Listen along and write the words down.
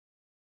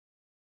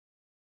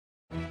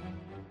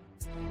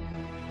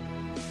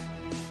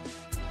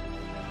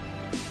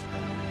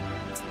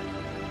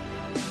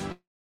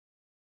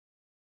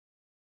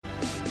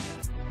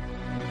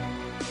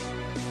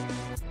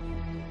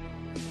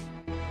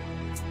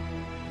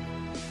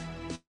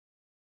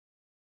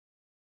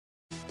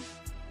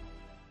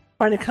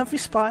Find a comfy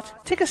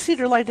spot, take a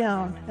seat or lie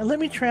down, and let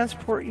me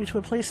transport you to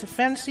a place of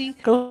fantasy,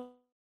 ghost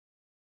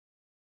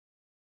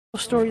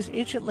stories,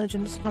 ancient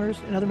legends, hunters,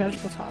 and other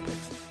magical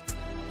topics.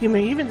 You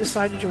may even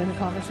decide to join the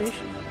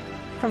conversation.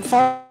 From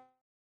faraway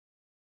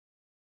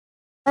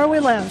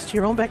lands to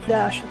your own back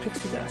dash and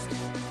pixie dust,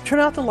 turn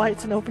out the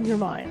lights and open your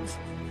minds.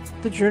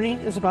 The journey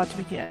is about to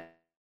begin.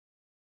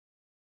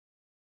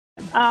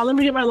 Let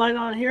me get my light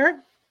on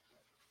here.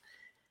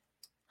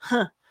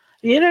 The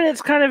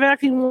internet's kind of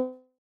acting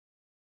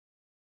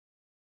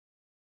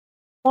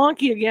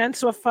wonky again,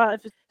 so if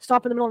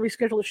stop in the middle and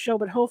reschedule the show,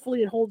 but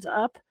hopefully it holds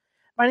up.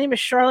 My name is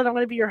Charlotte. I'm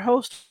going to be your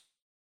host,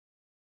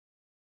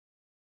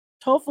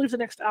 hopefully for the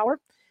next hour.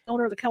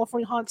 Owner of the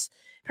California Haunts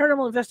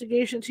Paranormal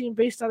Investigation Team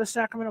based out of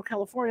Sacramento,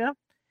 California.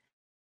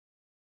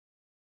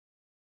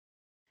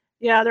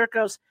 Yeah, there it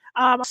goes.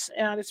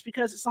 And it's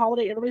because it's the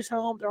holiday. Everybody's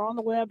home. They're on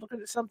the web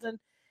looking at something.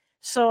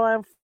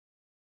 So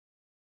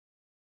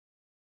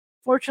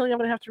fortunately, I'm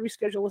going to have to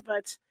reschedule it,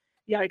 but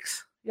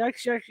yikes.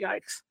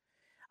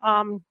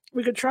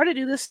 We could try to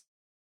do this.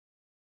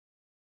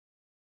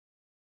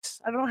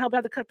 I don't know how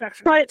bad the cutbacks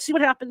are. Try it, see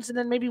what happens, and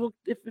then maybe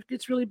if it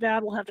gets really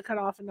bad, we'll have to cut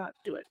off and not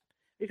do it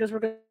because we're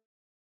going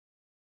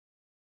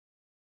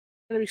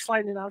to be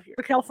sliding it out here.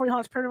 The California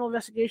Haunts Paranormal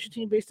Investigation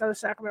Team based out of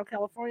Sacramento,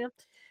 California.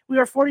 We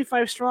are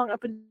 45 strong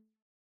up and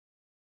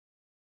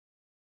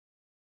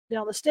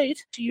down the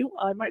state. To you,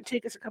 it might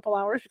take us a couple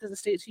hours because the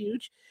state's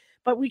huge,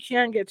 but we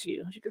can get to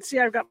you. As you can see,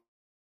 I've got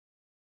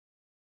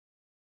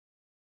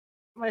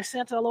my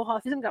Santa Aloha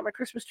season, got my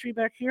Christmas tree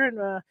back here,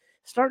 and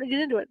starting to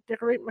get into it.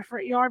 Decorating my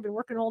front yard. Been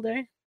working all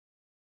day,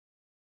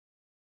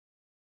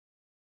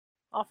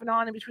 off and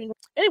on in between.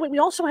 Anyway, we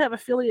also have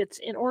affiliates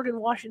in Oregon,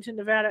 Washington,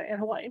 Nevada, and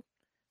Hawaii.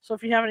 So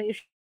if you have any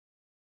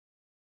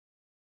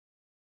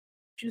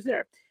issues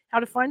there, how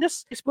to find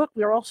us? Facebook.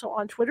 We are also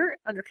on Twitter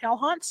under Cal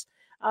Haunts.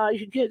 You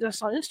can get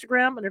us on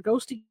Instagram under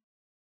Ghosty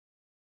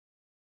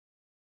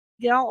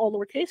Gal, all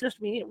lowercase, just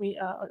me,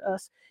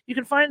 us. You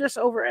can find us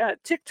over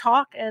at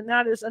TikTok, and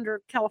that is under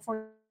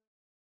California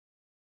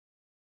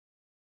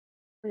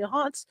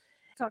Haunts.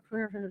 I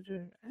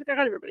think I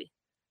got everybody.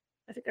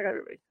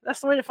 That's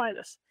the way to find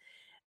us.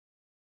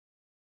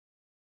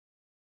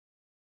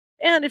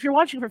 And if you're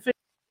watching from Facebook,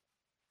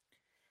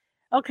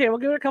 okay, we'll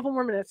give it a couple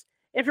more minutes.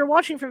 If you're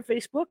watching from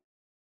Facebook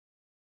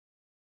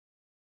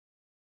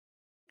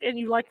and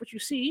you like what you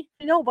see,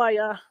 you know by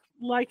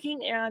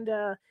liking and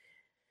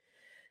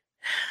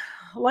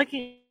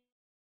hitting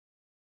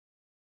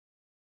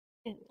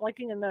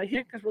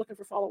because we're looking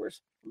for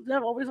followers.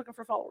 I'm always looking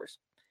for followers.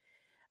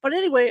 But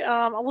anyway,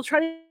 we'll try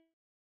to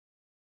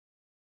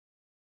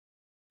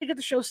get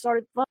the show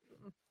started.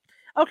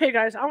 Okay,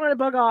 guys, I'm going to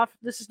bug off.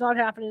 This is not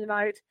happening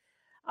tonight.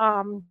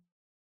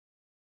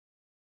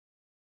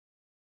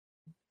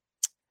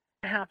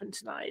 Happen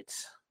tonight.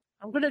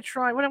 I'm going to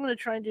try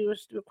and do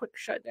is do a quick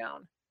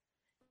shutdown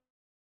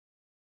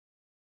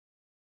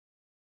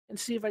and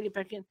see if I get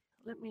back in.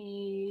 I'm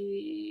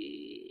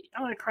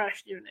going to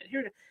crash the internet.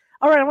 Here.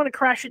 All right, I'm going to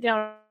crash it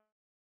down.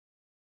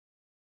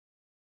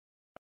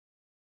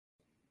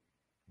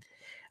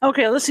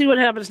 Okay, let's see what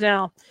happens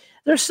now.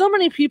 There's so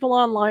many people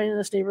online in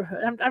this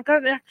neighborhood. I've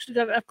actually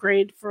got an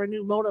upgrade for a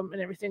new modem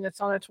and everything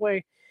that's on its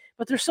way.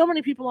 But there's so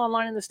many people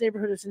online in this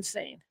neighborhood. It's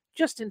insane.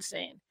 Just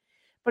insane.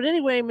 But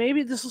anyway,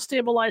 maybe this will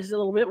stabilize it a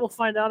little bit. We'll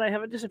find out. I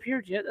haven't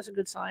disappeared yet. That's a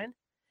good sign.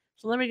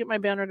 So let me get my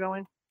banner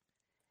going.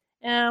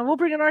 And we'll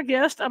bring in our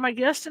guest. My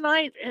guest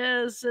tonight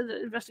is an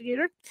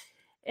investigator.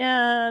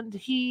 And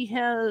he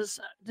has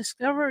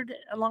discovered,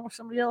 along with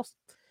somebody else,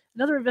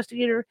 another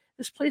investigator,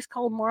 this place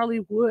called Marley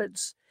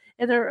Woods.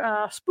 And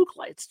they're spook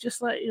lights,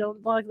 just like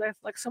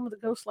like some of the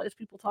ghost lights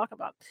people talk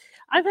about.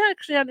 I've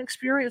actually had an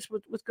experience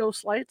with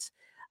ghost lights.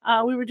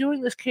 We were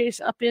doing this case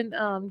up in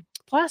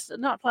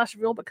not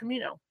Placerville, but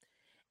Camino,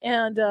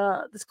 and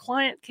this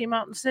client came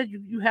out and said,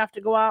 "You have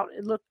to go out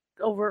and look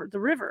over the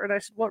river." And I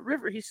said, "What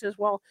river?" He says,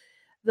 "Well,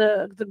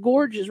 the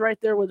gorge is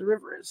right there where the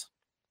river is,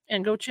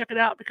 and go check it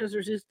out because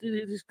there's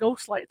these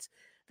ghost lights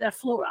that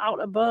float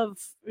out above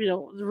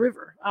the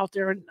river out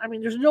there." And I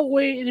mean, there's no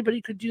way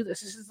anybody could do this.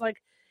 This is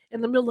like in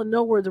the middle of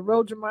nowhere. The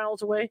roads are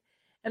miles away.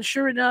 And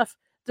sure enough,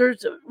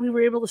 we were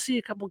able to see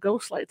a couple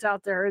ghost lights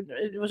out there. And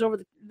it was over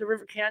the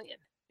River Canyon.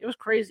 It was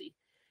crazy,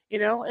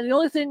 And the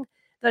only thing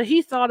that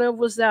he thought of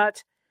was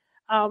that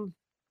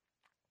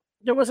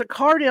there was a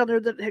car down there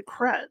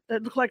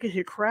that looked like it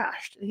had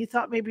crashed. And he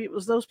thought maybe it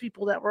was those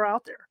people that were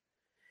out there.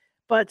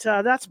 But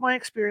that's my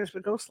experience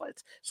with ghost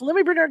lights. So let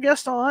me bring our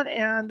guest on,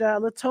 and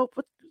let's hope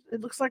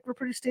it looks like we're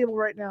pretty stable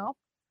right now.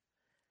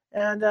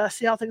 And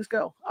see how things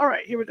go. All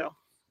right, here we go.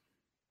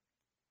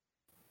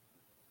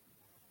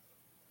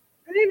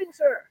 Good evening,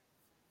 sir.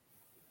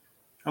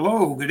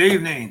 Hello, good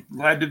evening.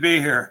 Glad to be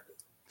here.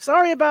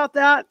 Sorry about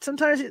that.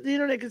 Sometimes the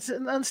internet gets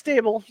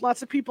unstable.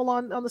 Lots of people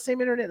on the same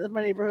internet in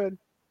my neighborhood.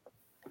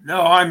 No,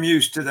 I'm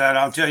used to that.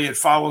 I'll tell you, it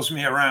follows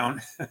me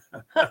around.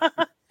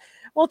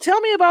 Well, tell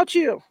me about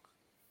you.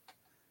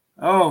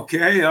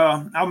 Okay,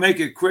 I'll make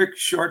a quick,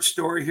 short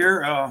story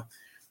here.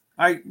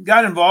 I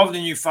got involved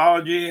in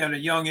ufology at a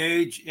young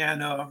age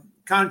and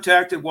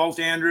contacted Walt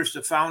Andrews,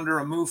 the founder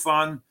of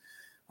MUFON,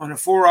 on a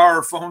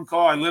 4-hour phone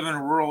call. I live in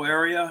a rural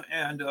area,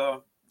 and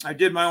I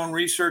did my own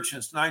research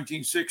since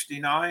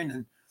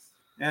 1969,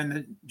 and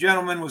the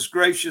gentleman was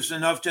gracious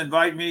enough to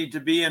invite me to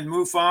be in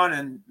MUFON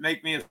and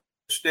make me a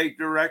state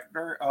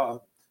director,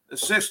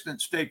 assistant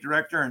state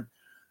director, and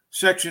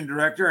section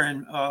director.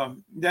 And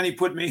then he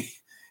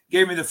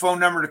gave me the phone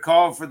number to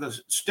call for the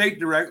state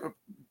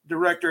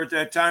director at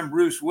that time,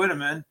 Bruce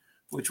Whitteman,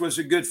 which was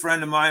a good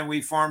friend of mine.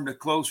 We formed a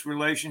close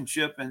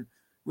relationship, and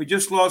we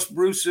just lost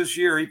Bruce this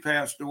year. He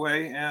passed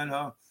away. And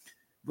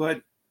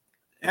but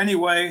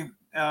anyway,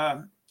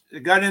 I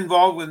got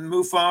involved with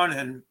MUFON,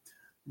 and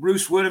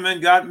Bruce Whitteman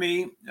got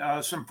me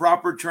some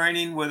proper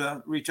training with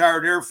a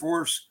retired Air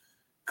Force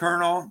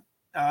colonel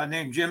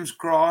named Jim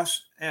Cross,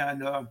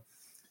 and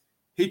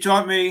he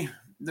taught me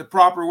the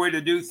proper way to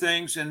do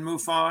things in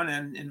MUFON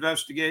and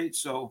investigate.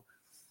 So,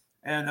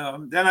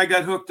 and then I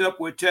got hooked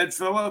up with Ted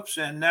Phillips,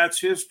 and that's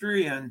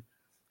history. And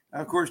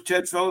of course,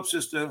 Ted Phillips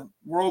is the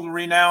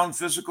world-renowned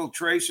physical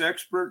trace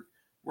expert.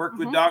 Worked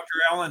with Dr.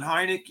 Alan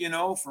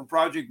Hynek, from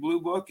Project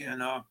Blue Book,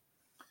 and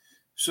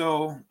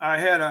so I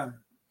had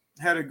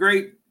a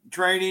great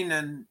training,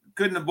 and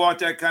couldn't have bought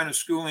that kind of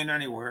schooling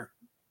anywhere.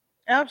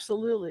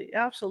 Absolutely,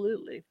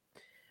 absolutely.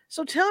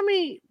 So tell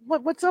me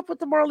what's up with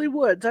the Marley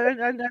Woods.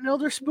 I know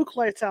there's spook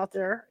lights out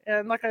there,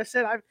 and like I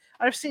said,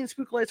 I've seen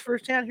spook lights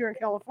firsthand here in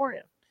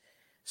California.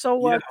 So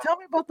tell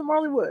me about the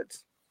Marley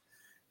Woods.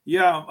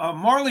 Yeah,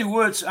 Marley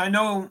Woods, I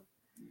know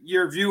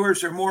your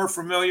viewers are more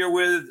familiar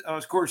with,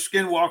 of course,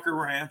 Skinwalker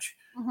Ranch.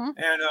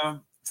 And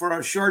for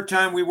a short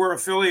time, we were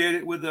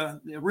affiliated with the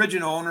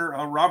original owner,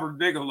 Robert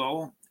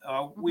Bigelow.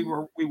 We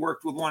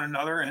worked with one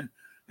another,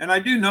 and I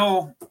do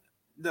know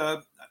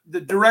the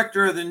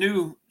director of the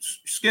new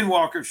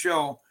Skinwalker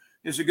show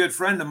is a good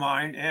friend of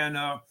mine, and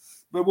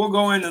but we'll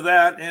go into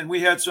that. And we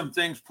had some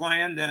things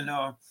planned, and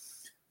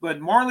but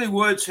Marley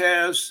Woods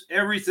has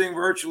everything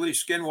virtually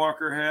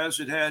Skinwalker has.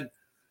 It had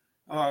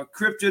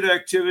cryptid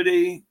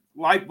activity,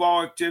 light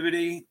ball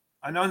activity,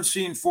 an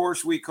unseen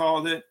force, we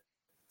called it,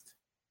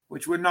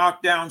 which would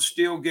knock down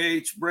steel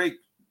gates, break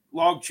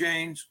log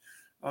chains,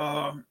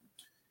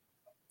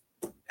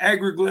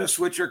 agroglyphs,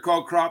 which are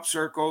called crop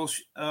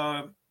circles.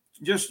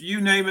 Just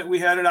you name it, we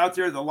had it out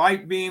there. The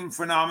light beam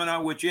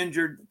phenomena, which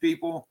injured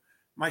people,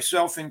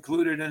 myself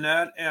included in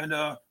that. And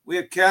we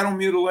had cattle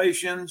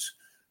mutilations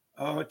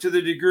to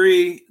the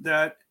degree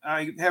that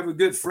I have a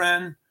good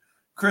friend,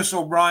 Chris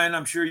O'Brien,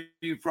 I'm sure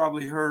you've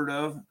probably heard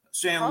of,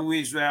 San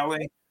Luis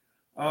Valley.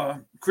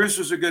 Chris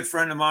was a good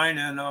friend of mine,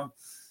 and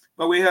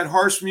but we had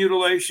horse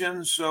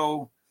mutilations.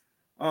 So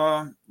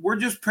we're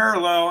just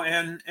parallel,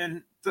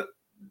 and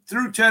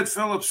through Ted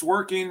Phillips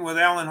working with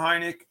Alan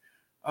Hynek,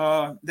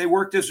 they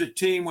worked as a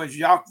team with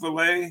Jacques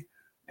Vallée,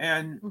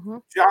 and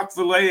Jacques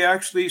Vallée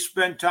actually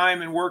spent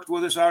time and worked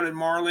with us out in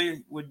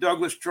Marley with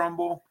Douglas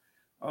Trumbull,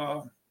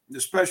 the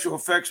special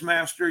effects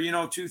master,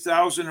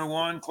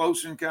 2001,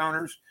 Close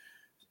Encounters,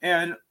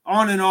 and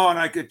on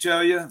I could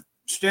tell you.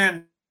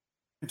 Stan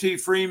T.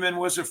 Freeman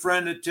was a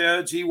friend of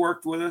Ted's. He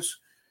worked with us.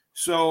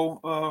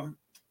 So,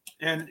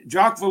 and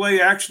Jacques Vallée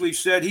actually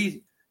said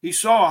he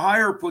saw a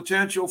higher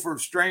potential for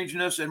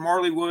strangeness in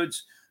Marley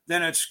Woods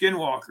than at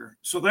Skinwalker.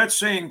 So that's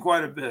saying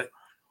quite a bit.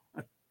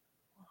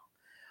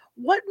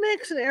 What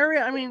makes an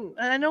area,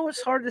 I know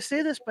it's hard to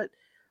say this, but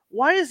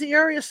why is the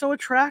area so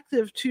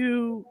attractive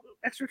to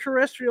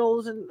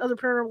extraterrestrials and other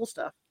paranormal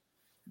stuff?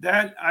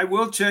 That, I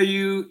will tell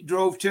you,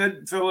 drove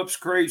Ted Phillips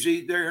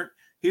crazy there.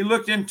 He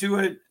looked into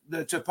it,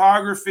 the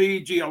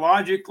topography,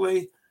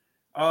 geologically,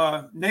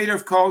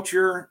 native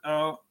culture.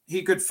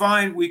 We could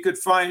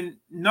find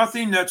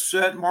nothing that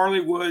set Marley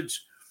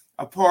Woods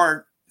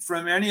apart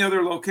from any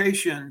other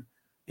location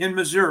in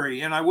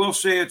Missouri. And I will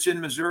say it's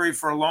in Missouri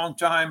for a long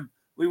time.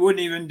 We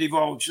wouldn't even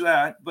divulge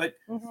that, but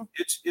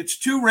it's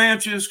two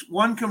ranches,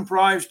 one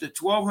comprised of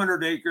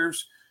 1,200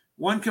 acres,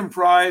 one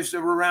comprised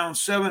of around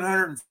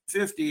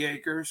 750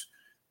 acres,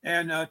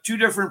 and two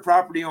different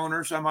property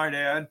owners, I might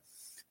add.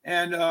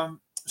 And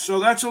so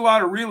that's a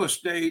lot of real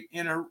estate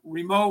in a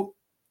remote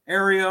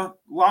area,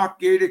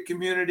 lock-gated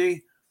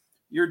community.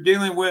 You're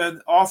dealing with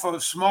off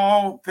of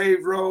small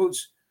paved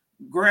roads,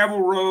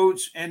 gravel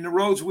roads, and the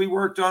roads we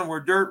worked on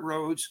were dirt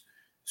roads.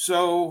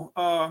 So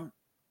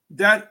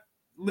that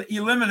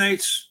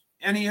eliminates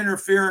any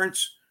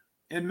interference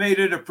and made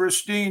it a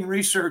pristine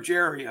research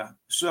area.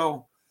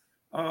 So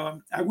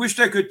I wished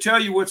I could tell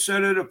you what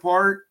set it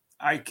apart.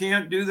 I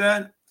can't do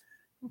that,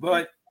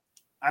 but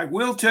I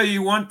will tell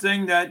you one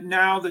thing, that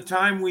now, the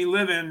time we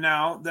live in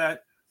now,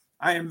 that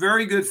I am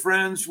very good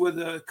friends with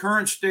the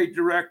current state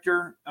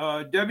director,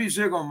 Debbie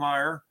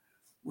Ziegelmeyer,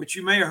 which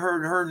you may have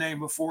heard her name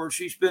before.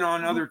 She's been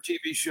on other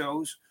TV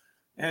shows,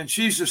 and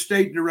she's the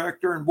state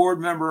director and board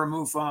member of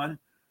MUFON.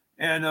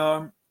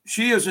 And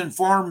she has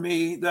informed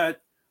me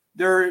that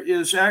there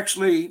is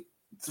actually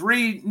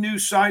 3 new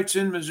sites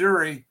in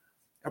Missouri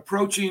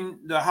approaching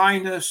the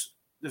highness,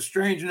 the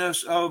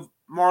strangeness of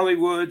Marley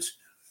Woods.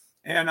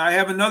 And I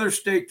have another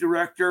state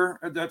director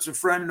that's a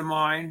friend of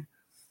mine.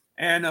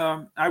 And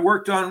I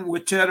worked on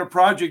with Ted a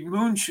project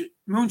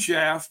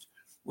Moonshaft,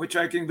 which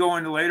I can go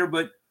into later,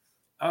 but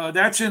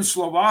that's in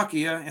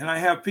Slovakia, and I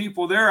have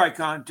people there I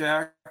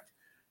contact,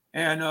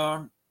 and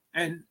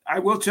I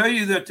will tell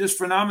you that this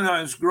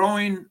phenomenon is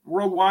growing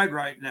worldwide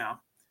right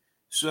now.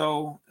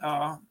 So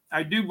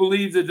I do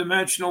believe the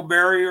dimensional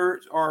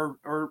barriers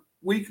are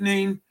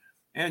weakening,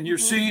 and you're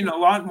seeing a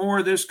lot more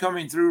of this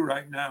coming through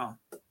right now.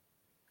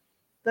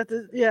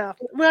 Yeah.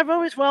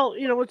 Well,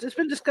 it's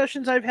been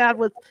discussions I've had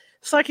with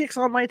psychics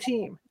on my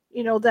team,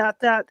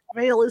 that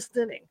veil is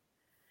thinning,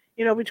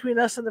 between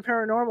us and the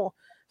paranormal.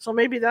 So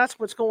maybe that's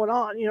what's going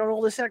on,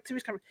 all this activity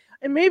is coming.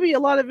 And maybe a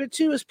lot of it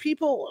too is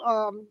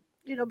people,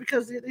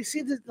 because they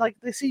see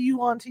they see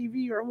you on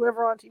TV or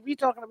whoever on TV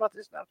talking about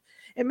this stuff.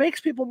 It makes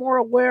people more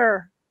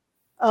aware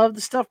of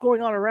the stuff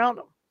going on around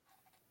them.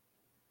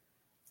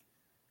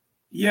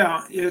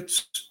 Yeah,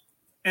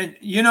 and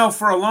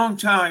for a long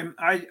time,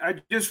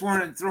 I just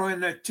wanted to throw in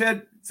that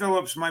Ted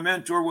Phillips, my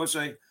mentor, was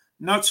a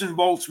nuts and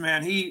bolts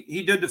man.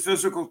 He did the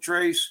physical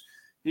trace.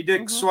 He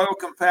did soil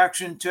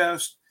compaction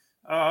test.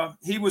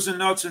 He was a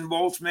nuts and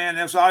bolts man,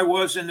 as I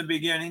was in the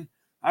beginning.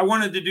 I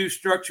wanted to do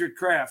structured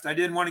craft. I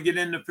didn't want to get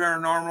into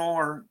paranormal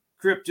or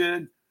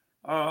cryptid.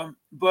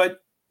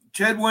 But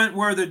Ted went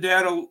where the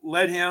data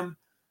led him,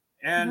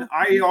 and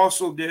I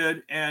also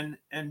did. And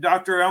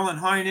Dr. Ellen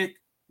Hynek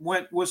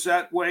was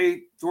that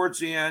way towards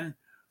the end.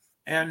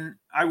 And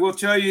I will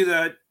tell you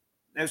that,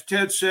 as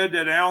Ted said,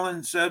 that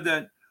Alan said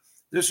that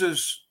this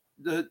is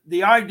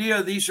the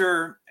idea these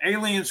are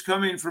aliens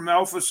coming from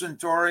Alpha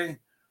Centauri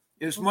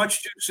is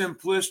much too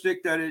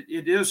simplistic, that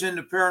it is in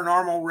the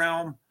paranormal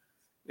realm.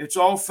 It's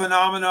all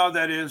phenomena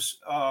that is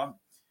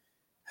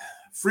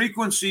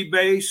frequency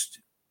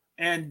based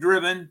and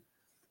driven,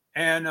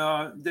 and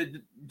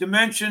the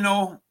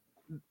dimensional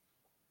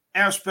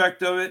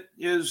aspect of it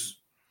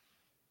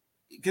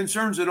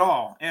concerns it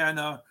all.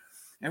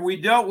 And we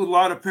dealt with a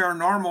lot of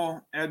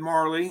paranormal at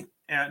Marley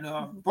and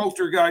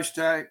poltergeist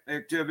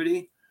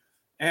activity.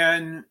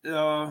 And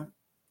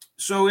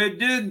so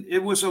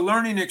it was a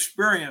learning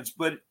experience.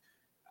 But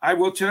I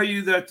will tell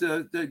you that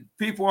the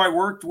people I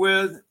worked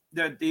with,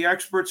 that the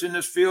experts in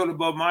this field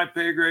above my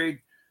pay grade,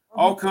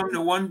 all come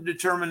to one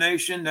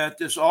determination that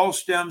this all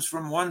stems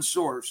from one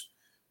source.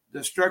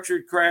 The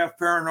structured craft,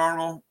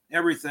 paranormal,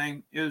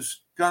 everything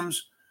it's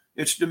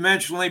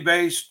dimensionally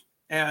based,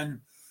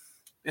 and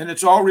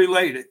it's all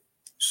related.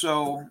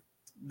 So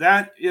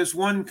that is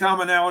one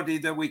commonality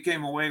that we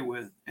came away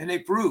with, and they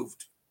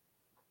proved.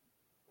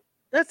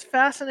 That's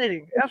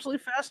fascinating.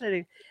 Absolutely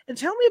fascinating. And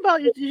tell me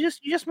about you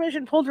just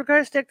mentioned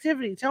poltergeist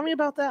activity. Tell me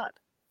about that.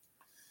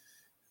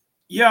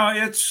 Yeah,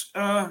 it's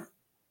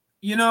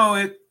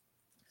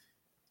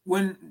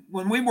when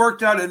we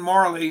worked out in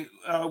Marley,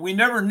 we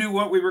never knew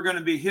what we were going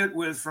to be hit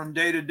with from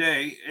day to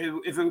day.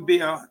 If it would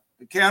be a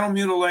cattle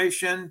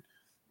mutilation,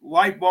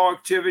 light ball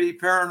activity,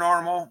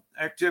 paranormal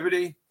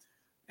activity.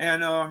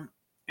 And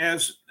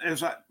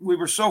we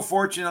were so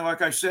fortunate,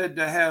 like I said,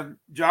 to have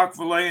Jacques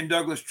Vallée and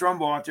Douglas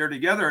Trumbull out there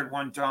together at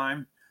one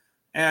time.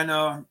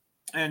 And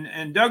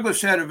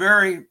Douglas had a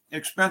very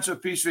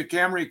expensive piece of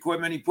camera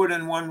equipment he put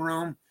in one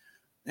room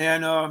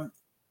and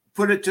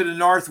put it to the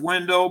north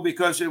window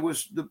because it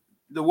was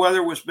the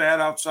weather was bad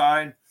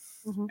outside.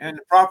 And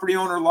the property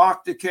owner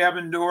locked the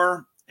cabin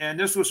door. And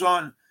this was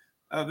on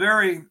a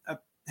very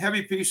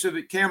heavy piece of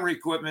camera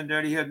equipment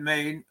that he had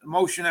made,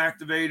 motion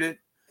activated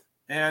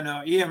and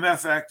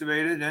EMF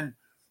activated. And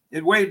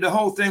the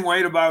whole thing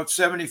weighed about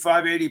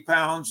 75, 80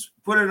 pounds,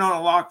 put it on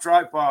a locked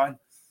tripod,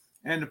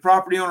 and the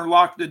property owner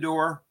locked the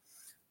door.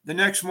 The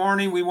next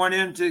morning we went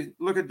in to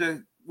look at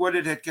what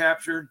it had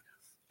captured.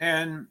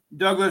 And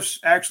Douglas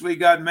actually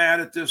got mad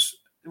at this,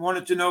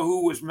 wanted to know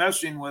who was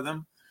messing with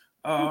him.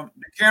 The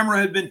camera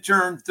had been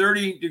turned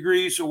 30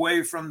 degrees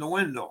away from the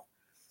window.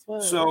 Whoa.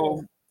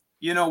 So,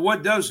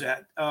 what does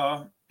that?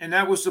 And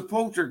that was the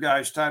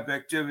poltergeist type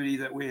activity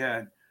that we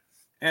had.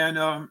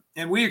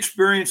 And we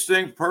experienced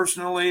things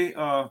personally.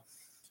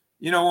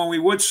 When we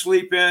would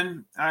sleep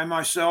in, I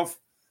myself,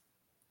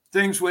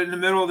 things in the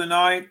middle of the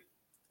night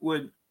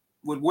would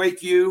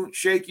wake you,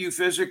 shake you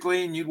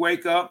physically, and you'd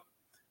wake up.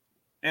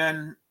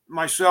 And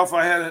myself,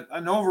 I had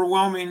an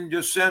overwhelming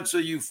just sense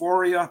of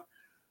euphoria,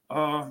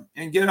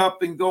 and get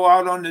up and go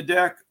out on the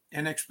deck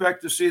and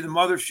expect to see the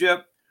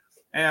mothership.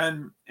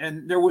 And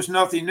there was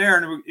nothing there,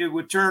 and it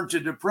would turn to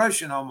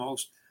depression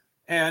almost.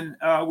 And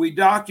we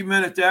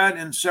documented that,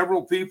 and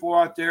several people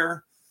out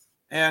there.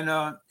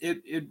 And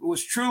it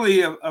was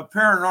truly a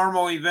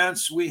paranormal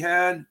events we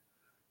had.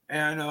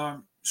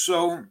 And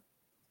so,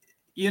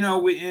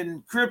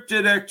 in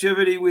cryptid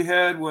activity we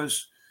had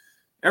was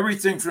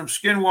everything from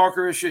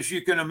skinwalkerish, as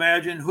you can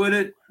imagine,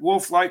 hooded,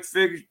 wolf-like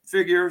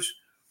figures.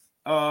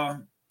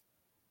 And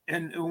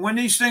when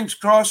these things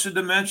cross the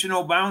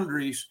dimensional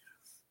boundaries,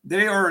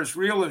 they are as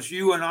real as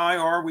you and I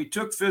are. We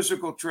took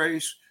physical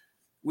trace.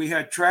 We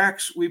had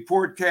tracks we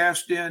poured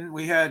cast in.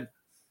 We had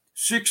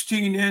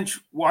 16-inch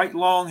white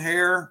long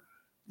hair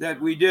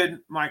that we did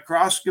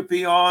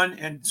microscopy on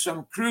and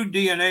some crude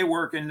DNA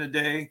work in the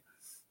day.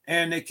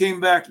 and they came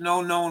back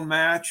no known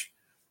match.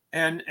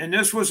 And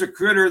this was a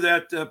critter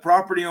that the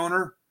property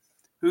owner,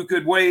 who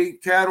could weigh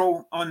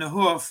cattle on the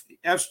hoof,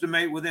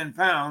 estimate within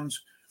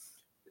pounds.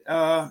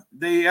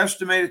 They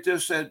estimated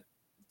this at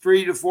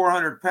 300 to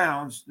 400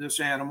 pounds, this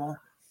animal.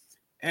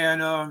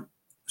 And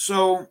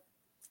so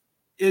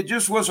it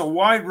just was a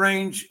wide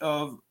range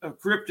of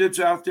cryptids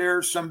out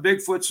there, some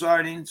Bigfoot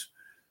sightings,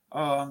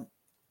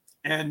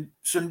 and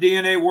some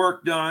DNA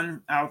work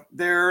done out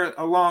there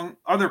along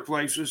other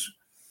places.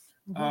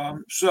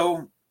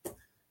 So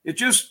it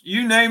just,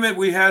 you name it,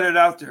 we had it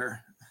out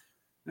there.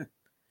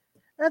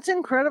 That's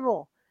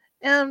incredible.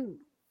 And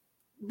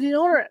the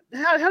owner,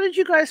 how did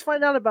you guys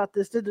find out about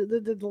this? Did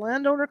the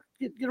landowner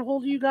get a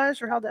hold of you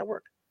guys, or how'd that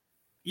work?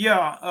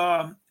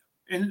 Yeah.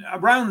 And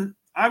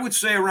I would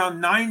say around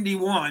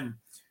 91,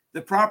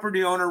 the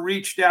property owner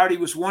reached out. He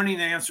was wanting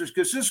answers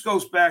because this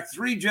goes back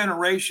 3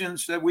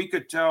 generations that we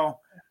could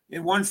tell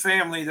in one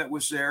family that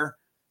was there.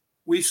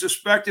 We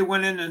suspect it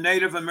went into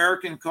Native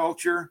American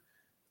culture,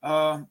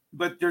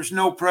 but there's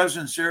no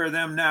presence there of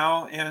them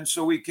now. And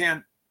so we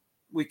can't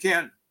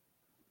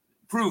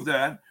prove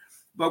that,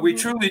 but we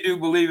truly do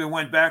believe it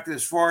went back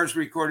as far as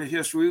recorded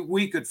history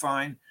we could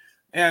find.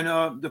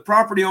 And the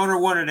property owner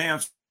wanted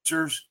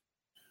answers.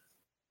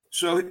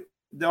 So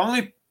the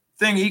only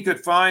thing he could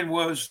find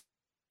was,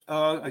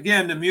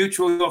 again, the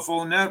Mutual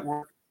UFO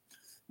Network,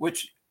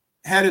 which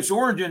had its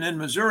origin in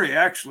Missouri,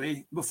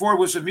 actually. Before it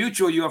was the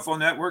Mutual UFO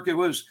Network, it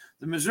was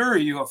the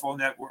Missouri UFO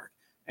Network.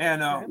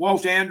 And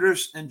Walt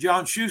Andrus and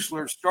John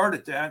Schuessler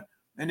started that,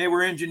 and they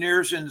were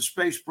engineers in the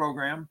space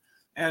program.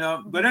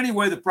 And but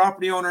anyway, the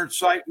property owner at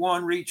Site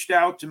One reached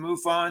out to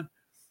MUFON,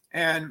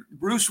 and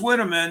Bruce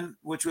Whitteman,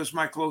 which was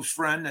my close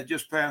friend that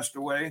just passed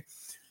away,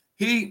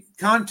 he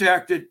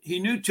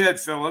knew Ted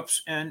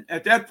Phillips, and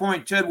at that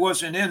point, Ted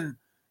wasn't in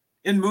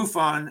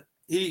MUFON.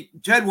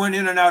 Ted went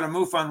in and out of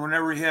MUFON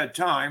whenever he had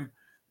time,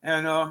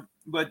 and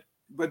but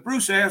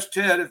Bruce asked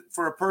Ted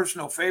for a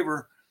personal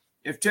favor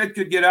if Ted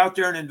could get out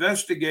there and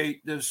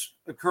investigate this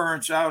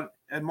occurrence out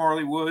at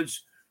Marley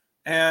Woods,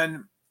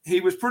 and he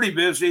was pretty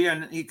busy,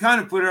 and he kind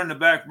of put it on the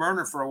back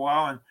burner for a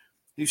while, and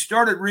he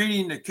started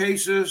reading the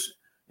cases.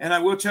 And I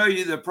will tell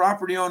you, the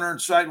property owner in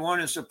Site One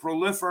is a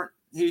prolific.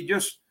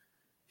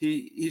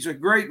 He's a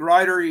great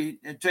writer. He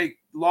take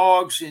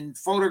logs and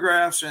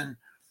photographs. And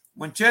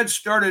when Ted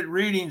started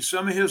reading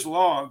some of his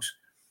logs,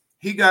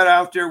 he got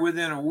out there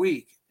within a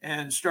week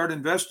and started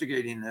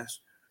investigating this.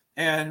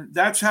 And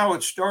that's how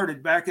it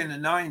started back in the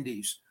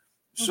 90s.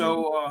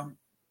 So,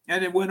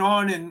 and it went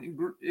on, and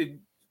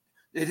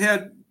it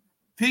had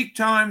peak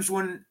times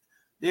when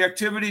the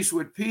activities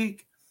would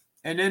peak,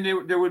 and then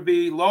there would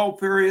be lull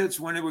periods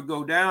when it would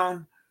go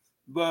down,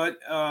 but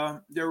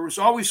there was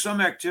always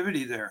some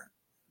activity there.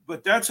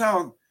 But that's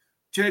how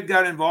Ted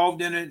got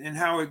involved in it and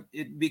how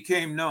it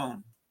became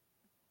known.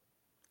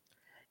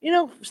 You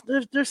know,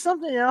 there's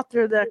something out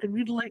there that can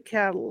mutilate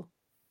cattle.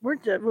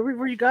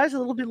 Were you guys a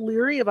little bit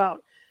leery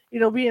about,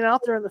 being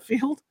out there in the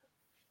field?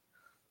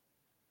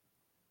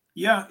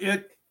 Yeah,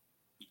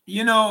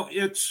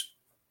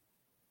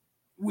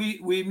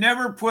 we've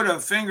never put a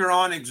finger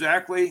on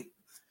exactly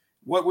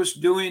what was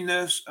doing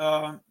this.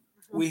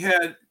 We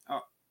had,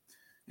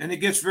 and it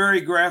gets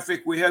very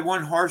graphic. We had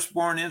one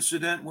horse-born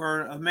incident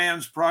where a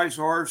man's prize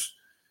horse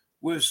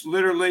was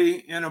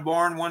literally in a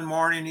barn one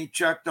morning. He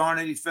checked on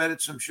it, he fed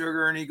it some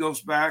sugar, and he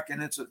goes back.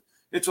 And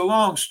it's a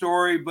long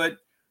story, but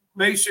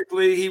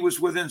basically he was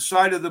within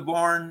sight of the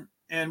barn,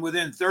 and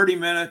within 30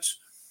 minutes,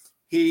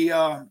 he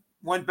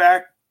went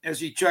back. As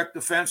he checked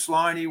the fence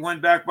line, he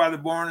went back by the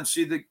barn and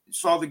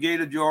saw the gate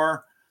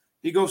ajar.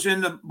 He goes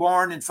in the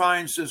barn and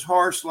finds his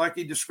horse, like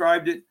he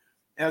described it,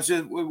 as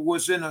it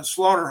was in a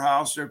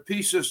slaughterhouse. There are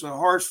pieces of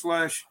horse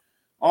flesh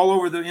all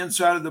over the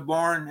inside of the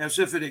barn, as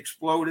if it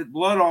exploded,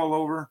 blood all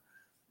over.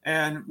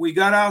 And we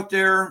got out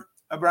there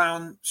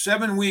around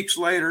 7 weeks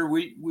later.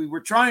 We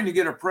were trying to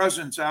get a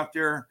presence out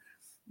there,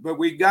 but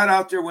we got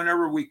out there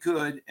whenever we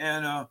could.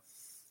 And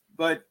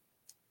but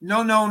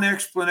no known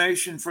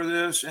explanation for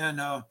this. And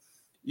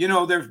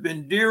there's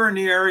been deer in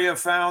the area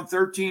found,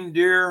 13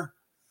 deer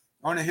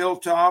on a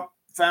hilltop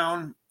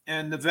found,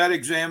 and the vet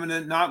examined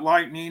it, not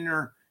lightning,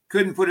 or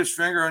couldn't put his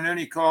finger on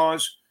any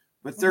cause,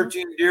 but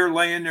 13 deer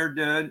laying there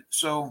dead.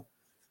 So,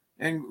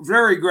 and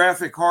very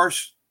graphic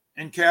horse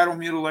and cattle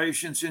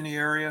mutilations in the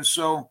area.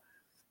 So,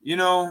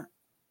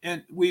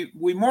 and we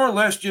more or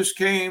less just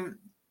came,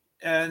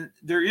 and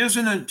there is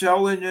an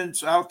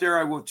intelligence out there,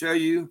 I will tell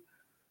you.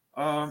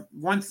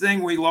 One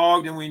thing we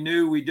logged, and we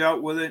knew, we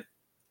dealt with it.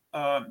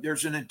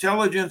 There's an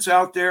intelligence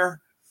out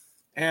there,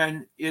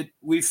 and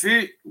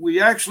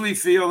we actually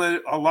feel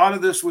that a lot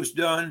of this was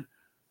done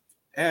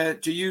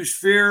to use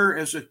fear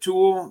as a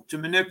tool to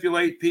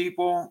manipulate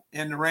people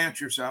and the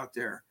ranchers out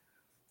there.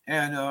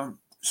 And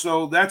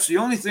so that's the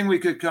only thing we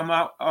could come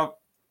up,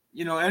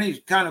 any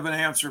kind of an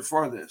answer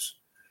for this.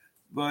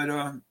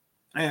 But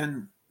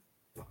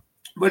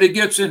but it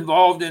gets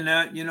involved in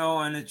that,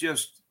 and it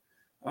just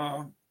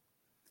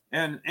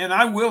and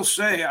I will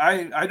say,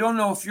 I don't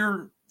know if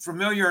you're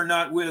familiar or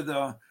not with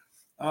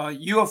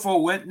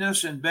UFO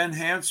Witness and Ben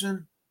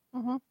Hansen.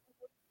 Mm-hmm.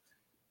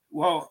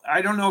 Well,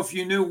 I don't know if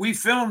you knew, we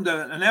filmed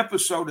an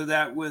episode of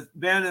that with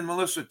Ben and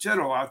Melissa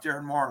Tittle out there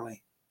in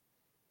Marley.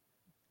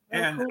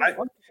 And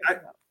cool.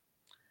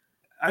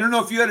 I don't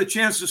know if you had a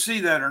chance to see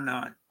that or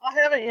not. I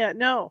haven't yet.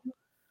 No.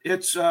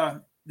 It's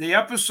the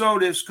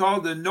episode is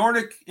called the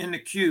Nordic in the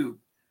Cube.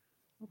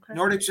 Okay.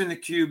 Nordics in the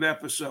Cube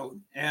episode.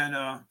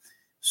 And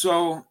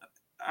so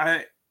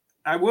I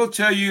will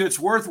tell you, it's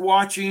worth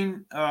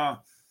watching.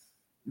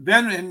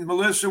 Ben and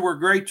Melissa were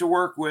great to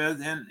work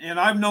with, and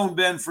I've known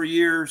Ben for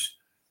years,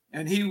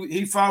 and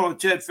he followed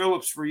Ted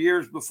Phillips for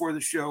years before the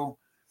show,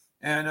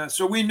 and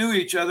so we knew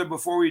each other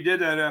before we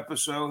did that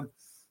episode.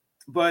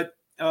 But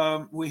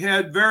we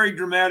had very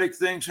dramatic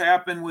things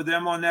happen with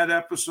them on that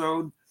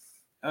episode,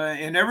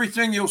 and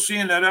everything you'll see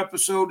in that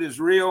episode is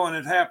real, and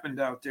it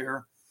happened out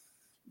there.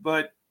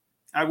 But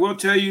I will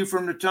tell you,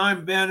 from the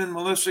time Ben and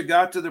Melissa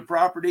got to the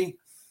property,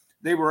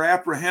 they were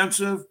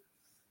apprehensive.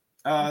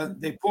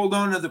 They pulled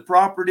onto the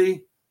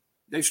property.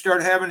 They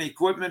started having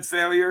equipment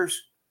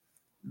failures.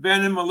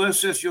 Ben and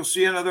Melissa, as you'll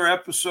see in other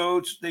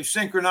episodes, they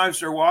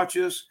synchronized their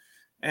watches.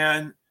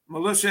 And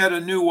Melissa had a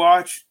new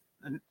watch,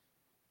 a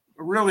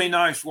really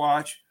nice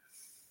watch,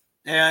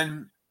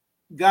 and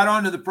got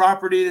onto the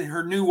property.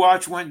 Her new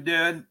watch went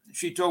dead.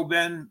 She told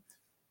Ben,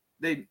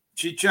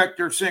 she checked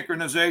her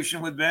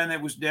synchronization with Ben.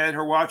 It was dead.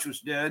 Her watch was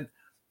dead.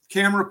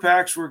 Camera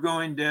packs were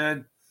going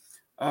dead.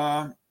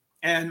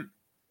 And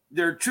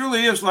there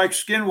truly is, like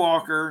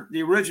Skinwalker,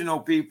 the original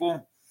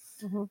people.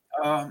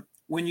 Mm-hmm.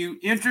 When you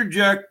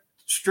interject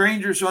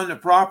strangers on the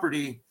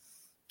property,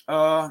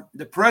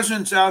 the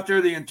presence out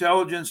there, the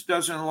intelligence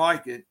doesn't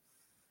like it.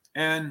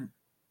 And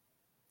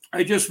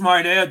I just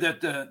might add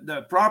that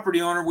the property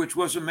owner, which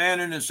was a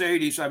man in his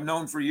 80s, I've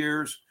known for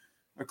years,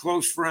 a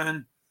close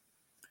friend,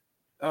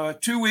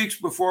 2 weeks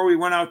before we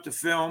went out to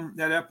film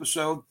that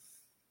episode,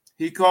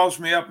 he calls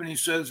me up and he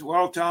says,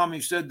 "Well, Tom,"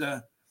 he said,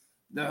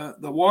 the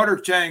water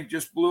tank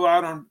just blew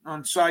out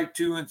on site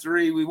 2 and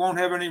 3. We won't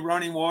have any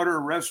running water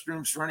or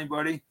restrooms for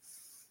anybody.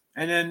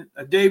 And then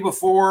a day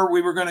before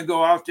we were going to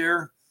go out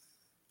there,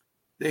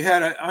 they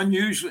had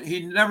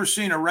he'd never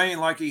seen a rain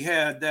like he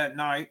had that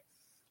night.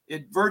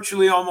 It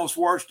virtually almost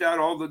washed out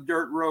all the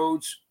dirt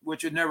roads,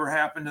 which had never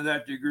happened to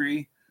that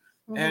degree.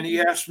 Mm-hmm. And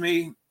he asked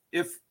me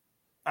if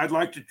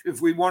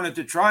we wanted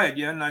to try it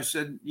again. And I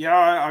said,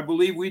 yeah, I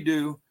believe we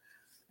do.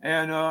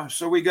 And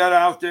so we got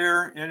out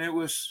there, and it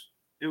was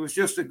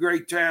just a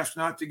great task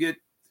not to get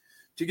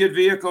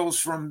vehicles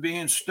from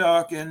being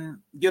stuck and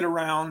get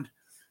around.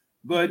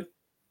 But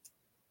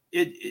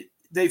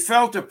they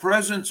felt a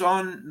presence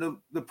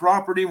on the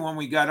property when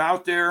we got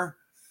out there.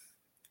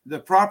 The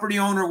property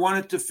owner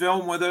wanted to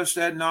film with us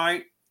that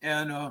night,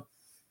 and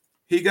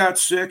he got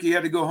sick. He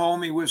had to go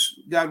home. He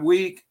got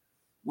weak,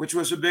 which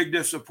was a big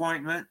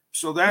disappointment.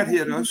 So that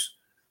hit us.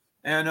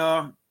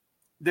 And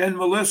then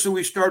Melissa,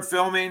 we start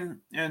filming,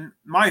 and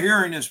my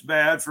hearing is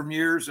bad from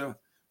years of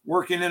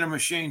working in a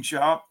machine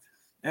shop.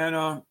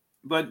 And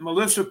but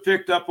Melissa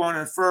picked up on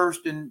it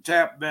first and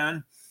tapped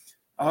Ben.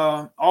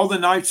 All the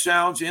night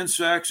sounds,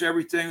 insects,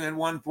 everything at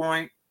one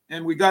point.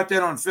 And we got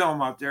that on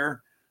film out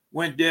there,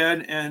 went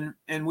dead.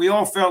 And we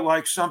all felt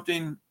like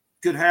something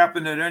could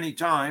happen at any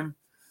time.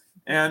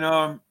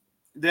 And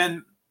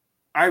then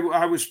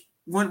I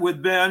went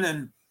with Ben,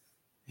 and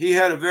he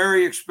had a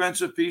very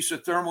expensive piece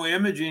of thermal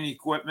imaging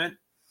equipment.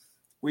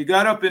 We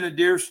got up in a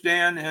deer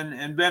stand,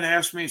 and Ben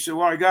asked me, he said,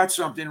 "Well, I got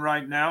something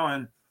right now."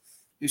 And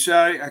he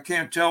said, I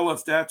can't tell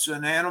if that's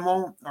an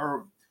animal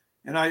or,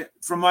 and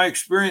from my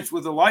experience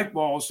with the light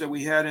balls that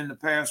we had in the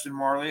past in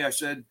Marley, I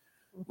said,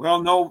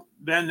 "Well, no,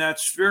 Ben,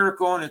 that's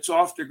spherical and it's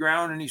off the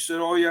ground." And he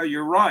said, "Oh yeah,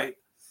 you're right."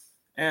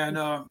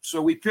 And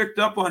so we picked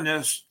up on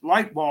this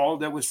light ball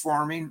that was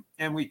forming,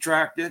 and we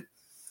tracked it.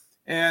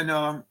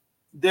 And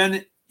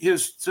then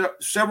his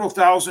several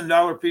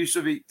 $1,000 piece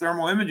of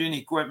thermal imaging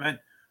equipment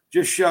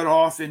just shut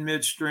off in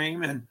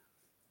midstream. And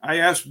I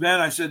asked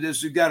Ben, I said,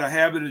 "Has he got a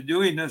habit of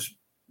doing this,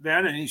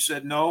 Ben?" And he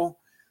said, "No."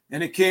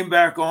 And it came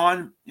back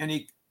on, and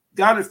he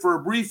got it for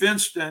a brief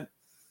instant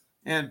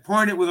and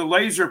pointed with a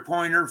laser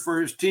pointer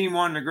for his team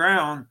on the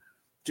ground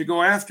to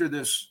go after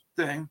this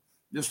thing,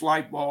 this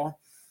light ball.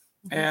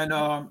 And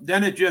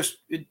then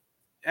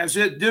as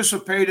it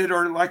dissipated,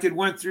 or like it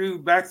went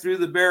back through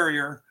the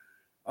barrier.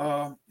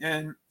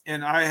 And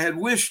I had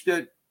wished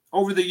that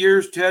over the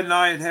years, Ted and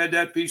I had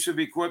that piece of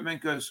equipment,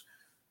 because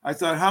I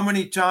thought how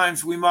many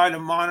times we might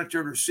have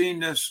monitored or seen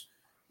this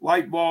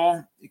light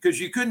ball, because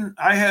you couldn't.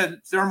 Ben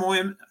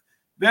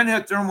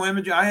had thermal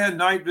imaging, I had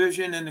night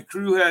vision, and the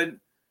crew had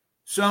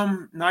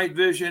some night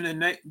vision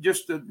and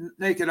just the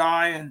naked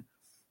eye. And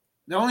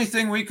the only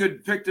thing we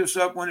could pick this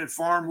up when it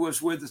formed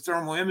was with the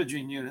thermal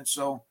imaging unit.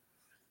 So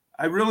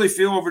I really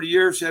feel over the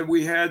years, had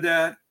we had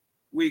that,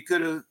 we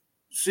could have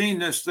seen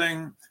this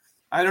thing.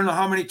 I don't know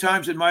how many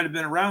times it might have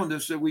been around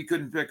us that we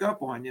couldn't pick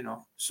up on,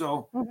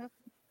 So,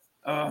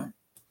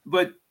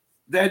 but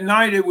that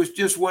night it was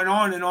just went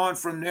on and on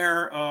from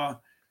there.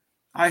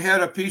 I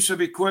had a piece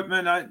of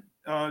equipment,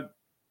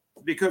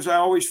 because I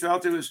always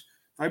felt it was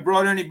I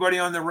brought anybody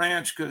on the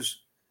ranch, because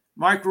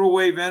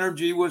microwave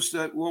energy was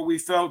what we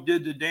felt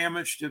did the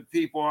damage to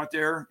people out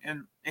there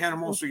and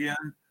animals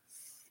again.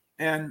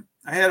 And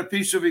I had a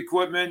piece of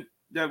equipment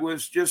that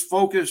was just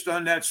focused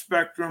on that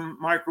spectrum,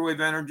 microwave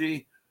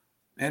energy.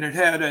 And it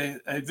had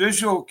a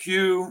visual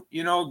cue,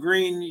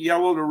 green,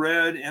 yellow to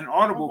red, and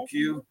audible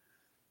cue.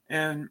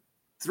 And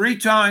 3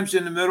 times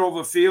in the middle of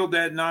a field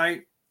that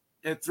night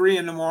at 3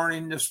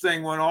 a.m, this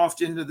thing went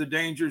off into the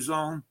danger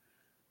zone.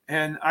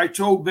 And I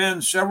told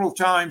Ben several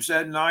times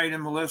that night,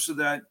 and Melissa,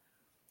 that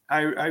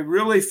I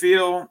really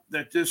feel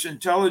that this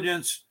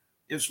intelligence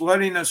is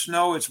letting us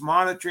know, it's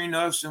monitoring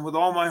us. And with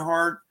all my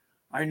heart,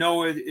 I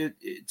know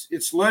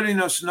it's letting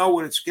us know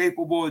what it's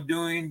capable of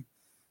doing,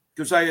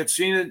 because I had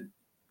seen it,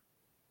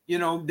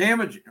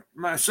 damage,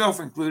 myself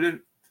included,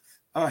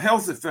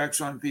 health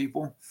effects on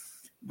people.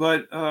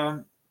 But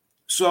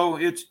so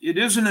it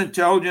is an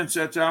intelligence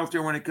that's out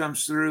there when it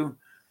comes through.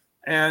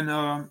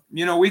 And,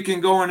 we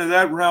can go into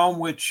that realm,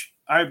 which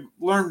I've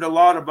learned a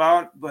lot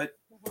about, but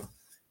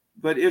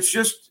it's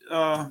just,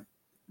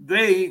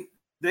 they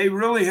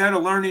really had a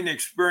learning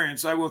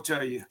experience, I will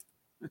tell you.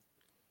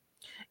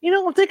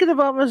 I'm thinking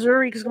about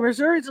Missouri, because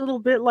Missouri's a little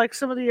bit like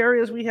some of the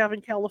areas we have in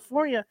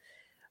California,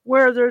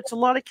 where there's a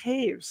lot of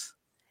caves,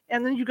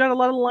 and then you got a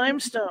lot of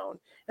limestone,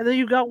 and then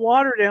you got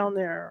water down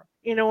there,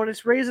 and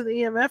it's raising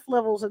the EMF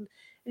levels. And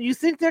you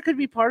think that could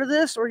be part of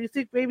this, or you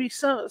think maybe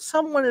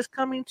someone is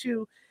coming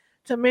to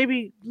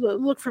maybe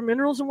look for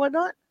minerals and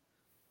whatnot?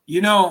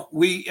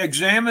 We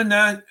examined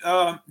that.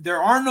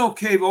 There are no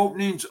cave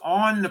openings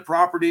on the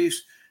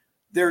properties.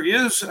 There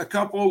is a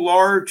couple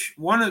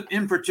one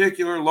in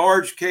particular,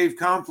 large cave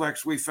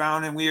complex we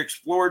found, and we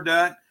explored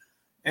that.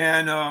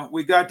 And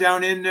we got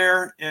down in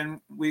there, and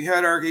we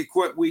had our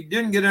equipment. We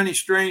didn't get any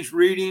strange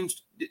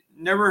readings,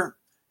 never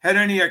had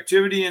any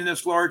activity in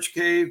this large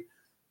cave.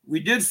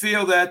 We did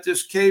feel that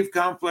this cave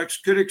complex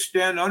could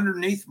extend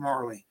underneath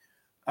Marley.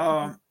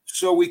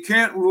 So we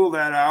can't rule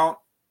that out.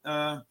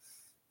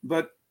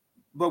 But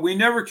we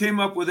never came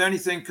up with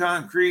anything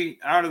concrete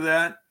out of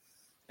that.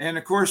 And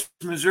of course,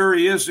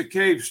 Missouri is a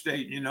cave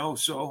state,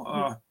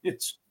 so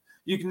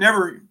you're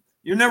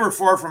never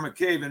far from a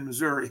cave in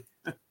Missouri.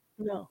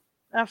 No,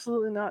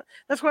 absolutely not.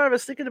 That's why I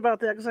was thinking about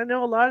that, because I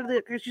know a lot of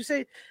it, because you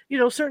say,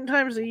 certain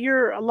times of the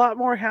year, a lot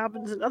more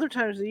happens than other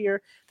times of the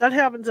year. That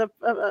happens up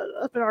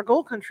in our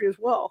gold country as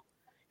well,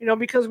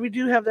 because we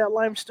do have that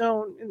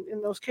limestone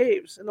in those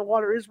caves, and the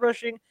water is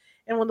rushing.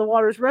 And when the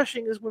water is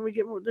rushing is when we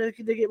get more, they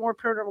get more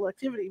paranormal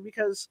activity,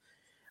 because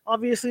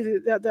obviously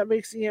that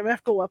makes the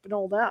EMF go up and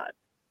all that.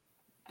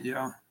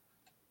 Yeah,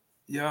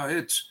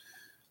 it's,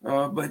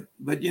 but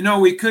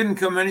we couldn't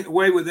come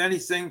away with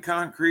anything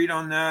concrete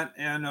on that.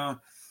 And,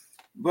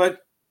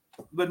 but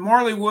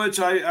Marley Woods,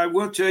 I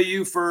will tell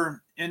you,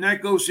 and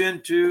that goes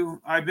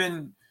into, I've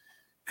been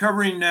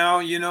covering now,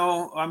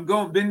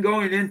 been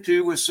going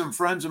into with some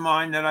friends of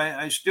mine that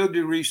I still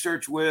do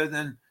research with,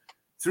 and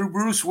through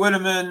Bruce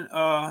Whitteman,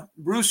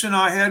 Bruce and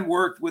I had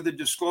worked with the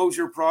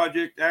Disclosure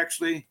Project,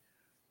 actually,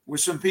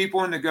 with some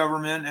people in the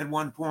government at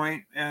one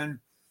point. And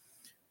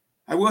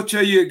I will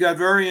tell you, it got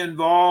very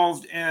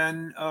involved,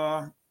 and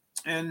a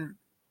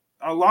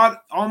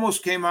lot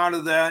almost came out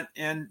of that.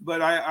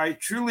 But I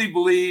truly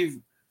believe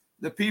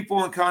the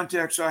people and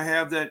contacts I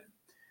have, that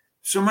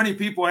so many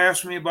people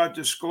ask me about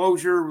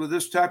disclosure with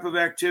this type of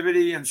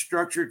activity and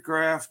structured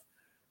craft.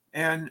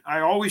 And I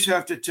always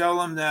have to tell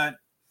them that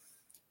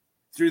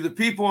through the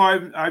people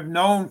I've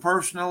known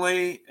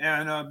personally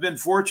and been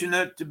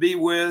fortunate to be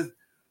with,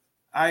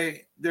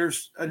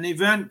 there's an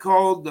event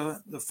called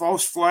the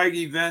False Flag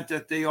event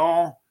that they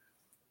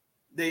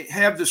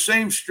have the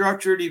same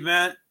structured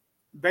event,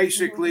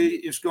 basically,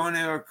 is going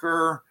to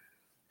occur.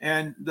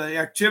 And the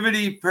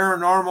activity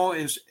paranormal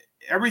is,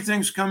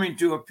 everything's coming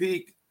to a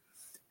peak.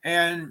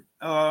 And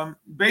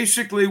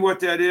basically what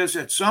that is,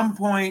 at some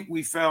point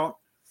we felt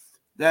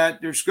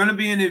that there's going to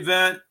be an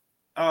event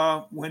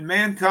when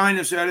mankind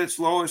is at its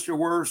lowest or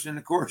worst. And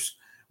of course,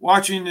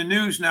 watching the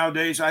news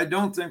nowadays, I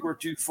don't think we're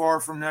too far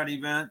from that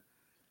event.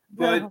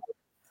 But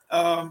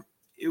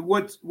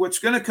what's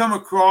going to come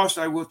across,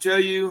 I will tell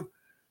you,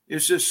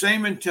 is the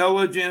same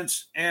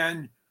intelligence.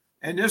 And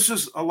this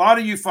is, a lot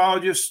of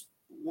ufologists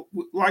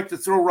like to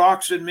throw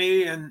rocks at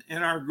me and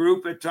in our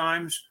group at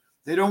times.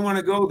 They don't want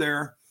to go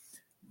there.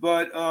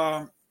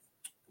 But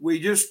we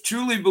just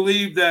truly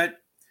believe that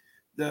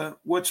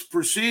what's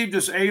perceived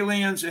as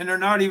aliens, and they're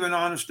not even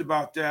honest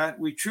about that,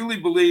 we truly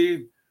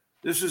believe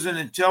this is an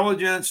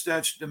intelligence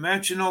that's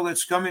dimensional,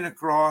 that's coming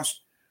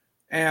across.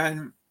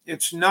 And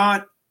it's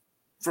not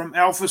from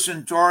Alpha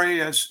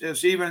Centauri, as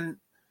Hynek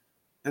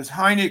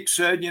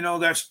said,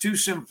 that's too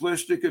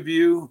simplistic a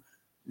view.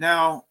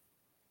 Now,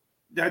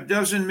 that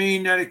doesn't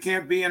mean that it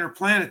can't be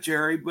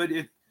interplanetary, but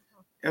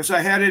as I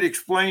had it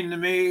explained to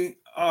me,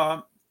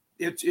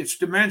 it's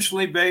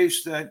dimensionally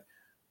based, that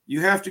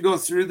you have to go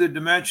through the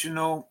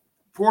dimensional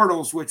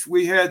portals, which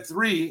we had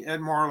 3 at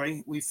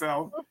Marley, we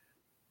felt.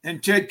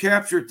 And Ted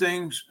captured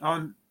things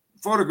on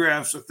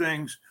photographs of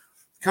things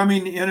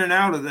coming in and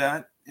out of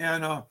that.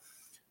 And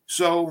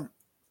so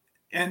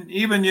and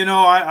even, you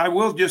know, I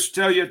will just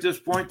tell you at this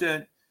point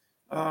that,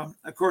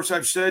 of course,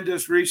 I've said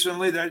this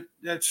recently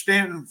that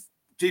Stanton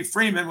T.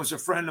 Freeman was a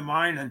friend of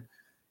mine, and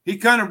he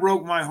kind of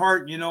broke my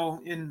heart. You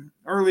know, in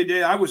early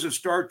day, I was a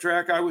Star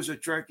Trek, I was a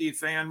Trekkie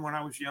fan when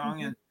I was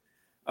young,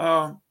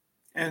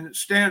 and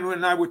Stanton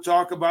and I would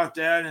talk about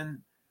that,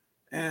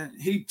 and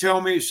he'd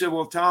tell me, he said,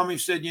 "Well, Tom," he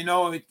said, "you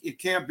know, it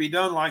can't be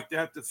done like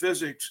that. The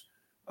physics,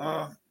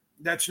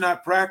 that's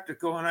not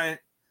practical." And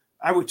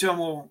I would tell him,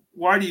 "Well,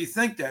 why do you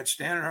think that,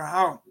 Stan? Or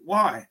how?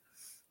 Why?"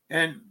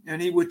 And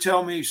he would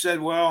tell me, he said,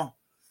 "Well,"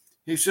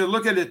 he said,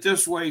 "look at it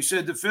this way." He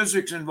said, "The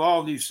physics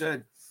involved," he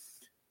said,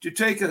 "to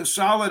take a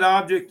solid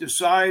object the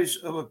size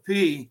of a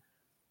pea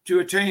to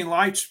attain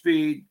light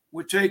speed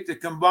would take the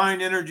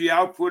combined energy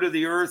output of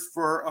the Earth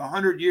for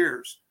 100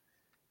 years."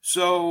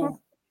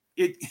 So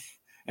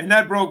and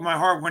that broke my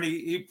heart when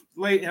he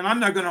laid, and I'm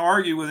not going to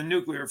argue with a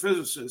nuclear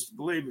physicist,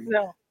 believe me.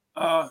 No.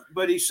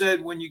 But he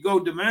said, when you go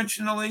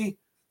dimensionally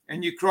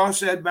and you cross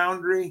that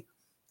boundary,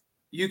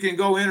 you can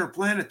go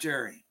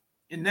interplanetary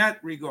in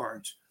that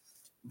regards.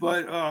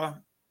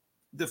 But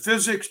the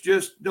physics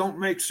just don't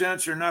make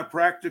sense or not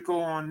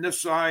practical on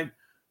this side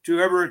to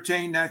ever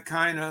attain that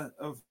kind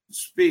of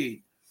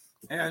speed.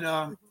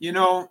 And, you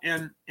know,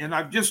 and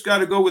I've just got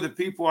to go with the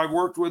people I've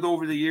worked with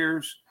over the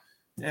years.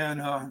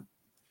 And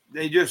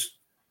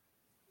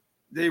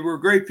they were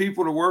great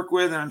people to work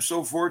with. And I'm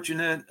so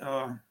fortunate.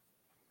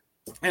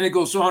 And it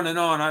goes on and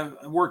on.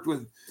 I worked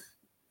with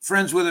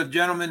friends with a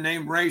gentleman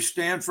named Ray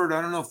Stanford.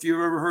 I don't know if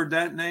you've ever heard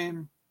that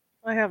name.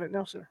 I haven't.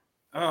 No, sir.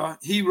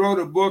 He wrote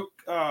a book,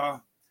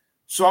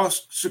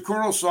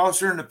 Socorro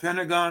Saucer in the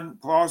Pentagon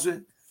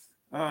Closet.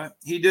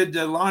 He did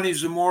the Lonnie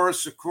Zamora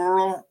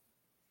Socorro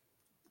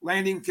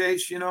landing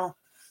case, you know,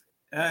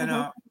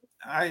 and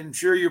I'm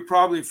sure you're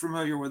probably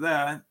familiar with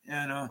that.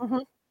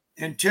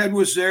 And Ted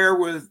was there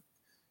with,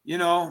 you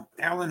know,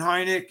 Alan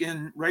Hynek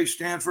and Ray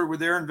Stanford were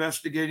there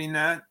investigating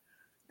that.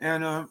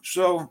 And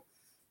so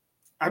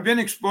I've been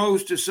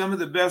exposed to some of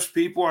the best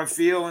people, I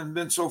feel, and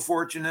been so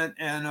fortunate.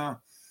 And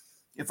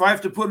if I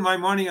have to put my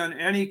money on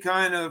any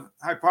kind of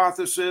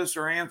hypothesis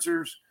or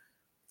answers,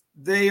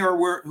 they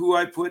are who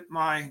I'll put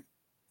my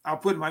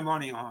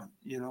money on,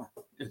 you know.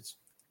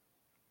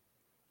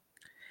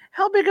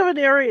 How big of an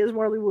area is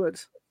Marley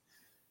Woods?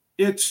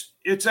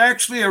 It's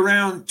actually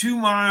around 2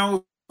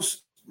 miles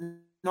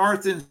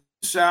north and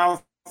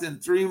south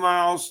and 3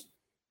 miles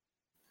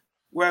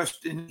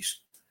west and east.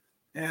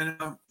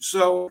 And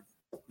so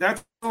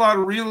that's a lot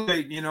of real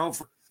estate, you know.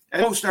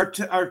 At most,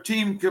 our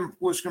team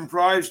was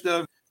comprised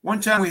of, one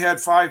time we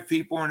had 5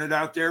 people in it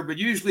out there, but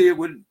usually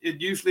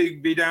it usually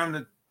be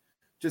down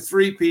to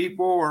 3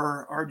 people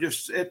or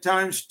just at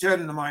times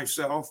 10 to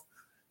myself.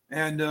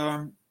 And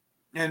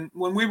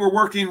when we were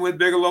working with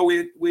Bigelow,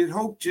 we'd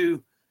hoped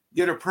to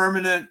get a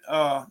permanent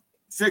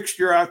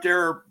fixture out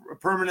there, or a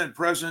permanent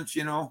presence,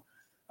 you know.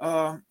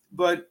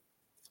 But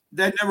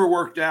that never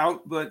worked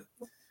out. But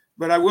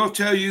I will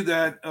tell you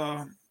that,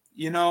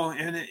 you know,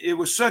 and it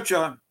was such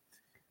a,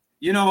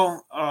 you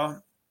know,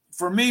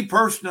 for me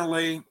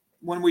personally,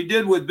 when we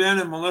did with Ben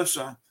and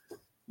Melissa,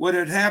 what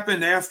had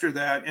happened after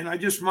that, and I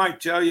just might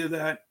tell you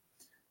that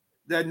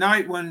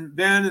night when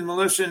Ben and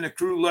Melissa and the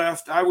crew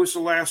left, I was the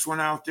last one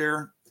out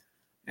there.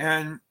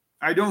 And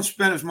I don't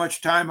spend as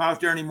much time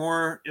out there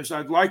anymore as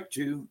I'd like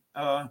to.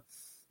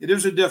 It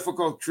is a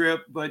difficult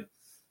trip, but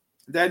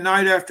that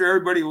night after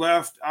everybody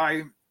left,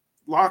 I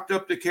locked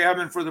up the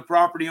cabin for the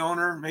property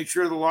owner, made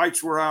sure the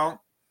lights were out.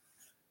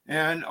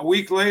 And a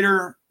week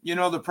later, you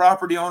know, the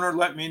property owner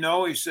let me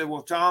know. He said,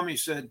 "Well, Tom," he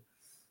said,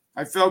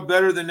 "I felt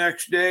better the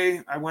next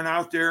day. I went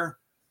out there."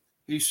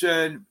 He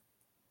said,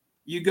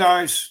 "You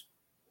guys,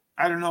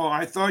 I don't know,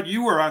 I thought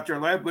you were out there,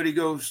 lad," but he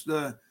goes,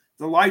 the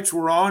lights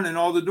were on and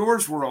all the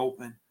doors were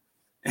open."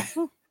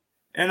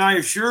 And I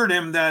assured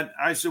him that,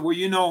 I said, "Well,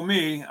 you know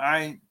me.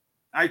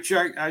 I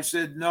checked." I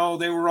said, "No,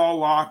 they were all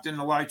locked and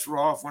the lights were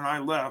off when I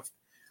left."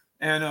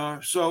 And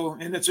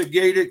and it's a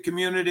gated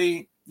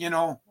community, you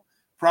know,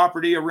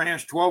 property, a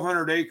ranch,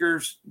 1,200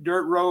 acres,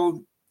 dirt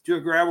road to a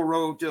gravel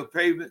road to a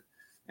pavement.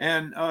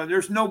 And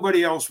there's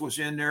nobody else was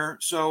in there.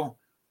 So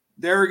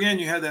there again,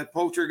 you had that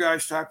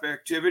poltergeist type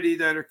activity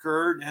that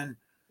occurred. And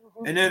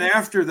then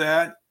after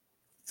that,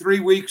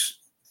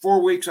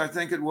 4 weeks, I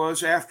think it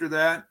was after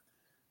that,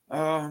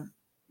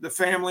 the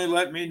family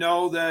let me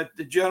know that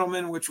the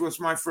gentleman, which was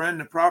my friend,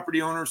 the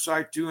property owner,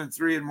 Site 2 and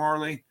 3 in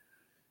Marley,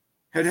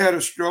 had had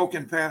a stroke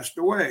and passed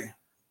away.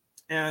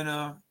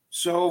 And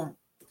so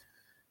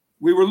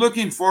we were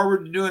looking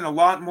forward to doing a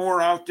lot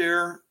more out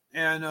there.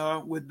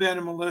 And with Ben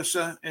and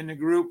Melissa and the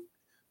group,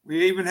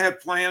 we even had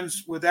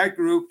plans with that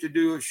group to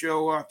do a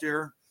show out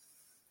there.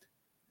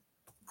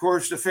 Of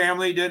course, the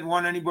family didn't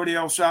want anybody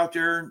else out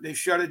there. They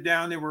shut it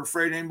down. They were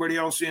afraid anybody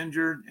else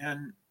injured.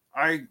 And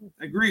I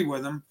agree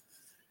with them.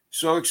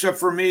 So except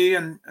for me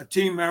and a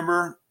team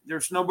member,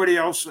 there's nobody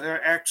else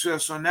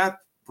access on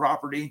that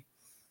property.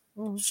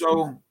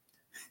 So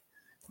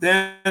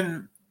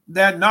then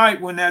that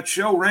night when that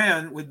show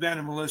ran with Ben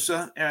and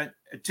Melissa at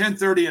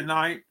 10:30 at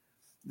night,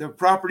 the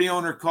property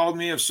owner called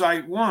me of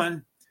Site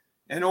 1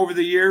 And over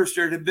the years,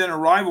 there had been a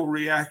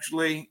rivalry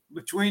actually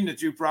between the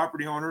two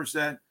property owners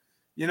that,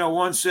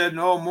 one said,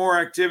 no, more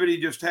activity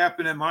just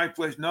happened at my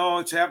place. No,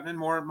 it's happening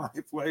more at my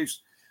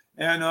place.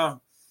 And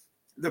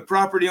the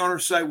property owner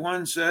site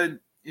one said,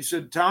 he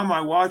said, Tom,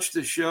 I watched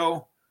the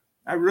show.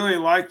 I really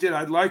liked it.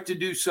 I'd like to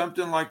do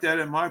something like that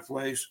at my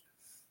place.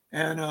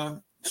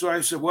 And so I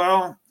said,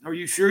 well, are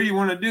you sure you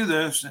want to do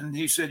this? And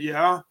he said,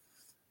 yeah.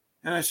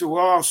 And I said,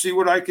 well, I'll see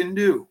what I can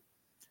do.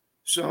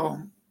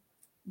 So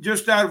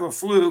just out of a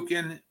fluke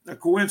and a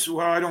coincidence,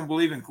 well, I don't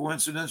believe in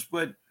coincidence,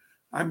 but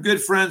I'm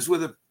good friends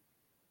with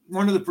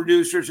one of the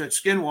producers at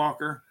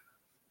Skinwalker.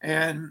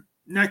 And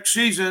next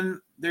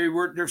season,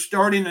 they're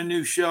starting a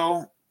new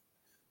show,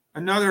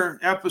 another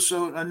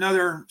episode,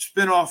 another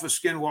spinoff of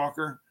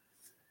Skinwalker.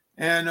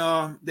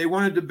 And they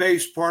wanted to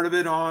base part of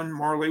it on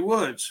Marley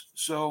Woods.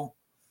 So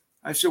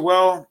I said,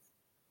 well,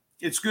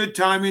 it's good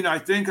timing. I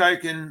think I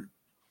can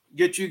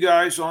get you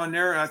guys on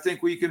there. I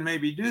think we can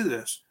maybe do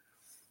this.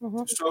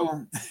 Mm-hmm.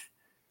 So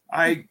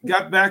I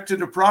got back to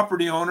the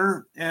property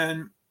owner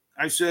and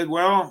I said,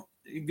 well,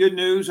 good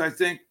news. I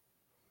think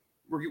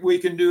we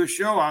can do a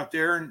show out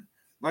there. And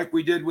like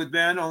we did with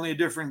Ben, only a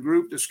different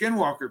group, the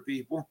Skinwalker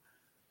people.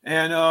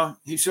 And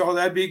he said, oh,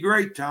 that'd be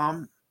great,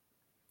 Tom.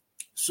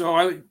 So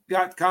I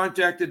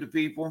contacted the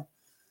people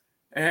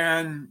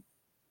and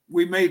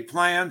we made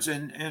plans.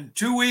 And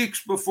 2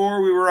 weeks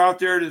before we were out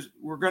there,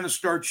 we're going to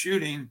start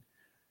shooting,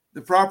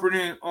 the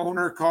property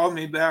owner called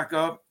me back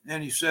up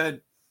and he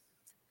said,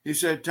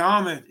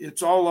 Tom,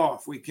 it's all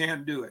off. We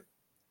can't do it.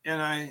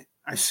 And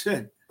I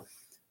said,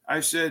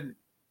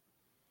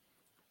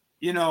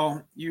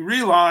 you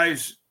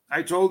realize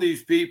I told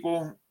these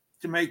people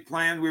to make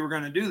plans. We were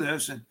going to do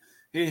this. And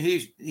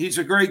he's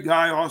a great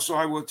guy. Also,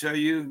 I will tell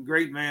you,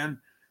 great man.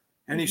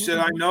 And he said,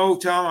 I know,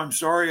 Tom, I'm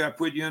sorry I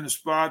put you in the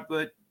spot,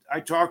 but I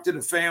talked to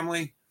the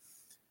family.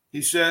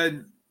 He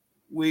said,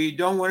 we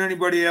don't want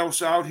anybody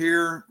else out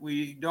here.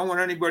 We don't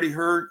want anybody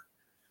hurt.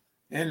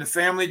 And the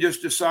family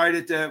just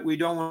decided that we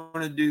don't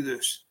want to do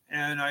this.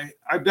 And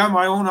I've got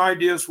my own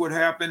ideas what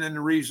happened and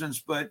the reasons,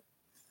 but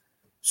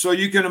so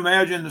you can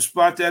imagine the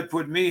spot that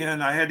put me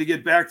in. I had to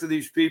get back to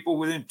these people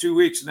within 2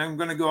 weeks and I'm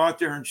going to go out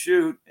there and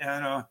shoot,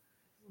 and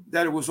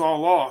that it was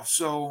all off.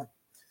 So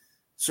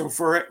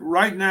for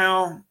right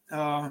now,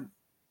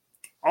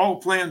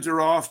 all plans are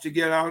off to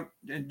get out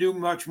and do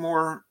much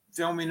more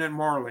filming at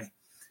Marley.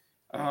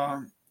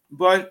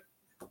 But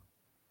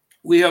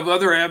we have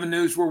other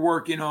avenues we're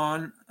working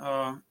on,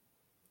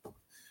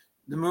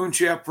 the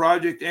Moonshaft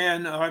Project,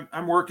 and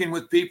I'm working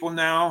with people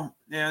now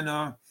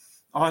and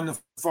on the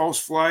false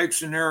flag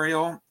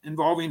scenario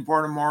involving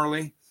part of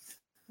Marley.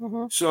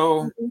 Mm-hmm.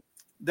 So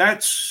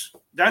that's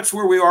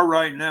where we are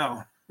right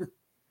now.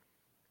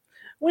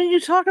 When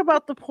you talk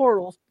about the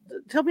portal,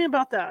 tell me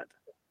about that.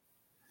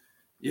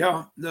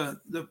 Yeah,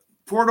 the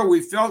portal,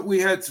 we felt we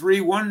had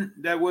three. One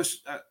that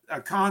was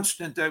a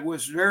constant that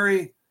was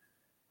very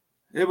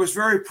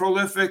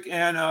prolific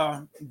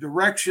and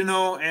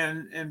directional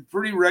and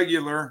pretty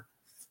regular.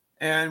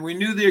 And we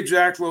knew the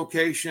exact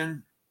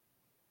location.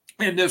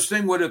 And this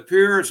thing would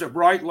appear as a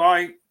bright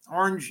light,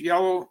 orange,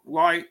 yellow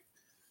light,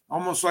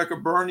 almost like a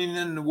burning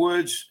in the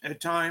woods at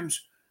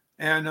times.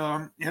 And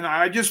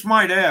I just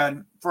might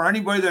add, for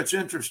anybody that's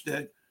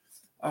interested,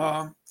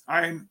 I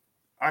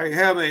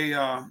have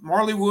a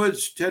Marley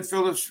Woods Ted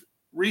Phillips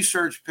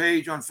research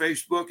page on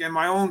Facebook and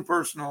my own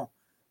personal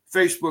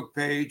Facebook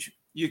page.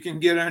 You can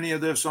get any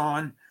of this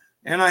on.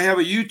 And I have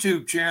a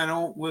YouTube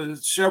channel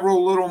with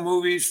several little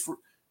movies.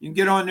 You can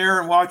get on there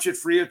and watch it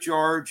free of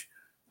charge.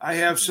 I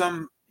have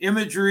some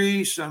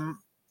imagery, some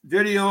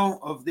video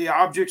of the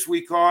objects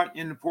we caught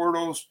in the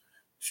portals,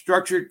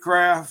 structured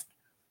craft,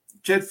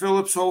 Ted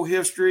Phillips' whole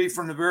history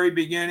from the very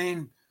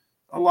beginning,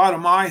 a lot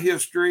of my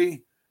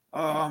history,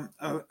 a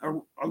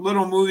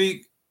little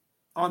movie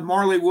on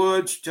Marley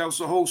Woods tells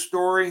the whole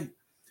story,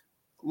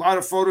 a lot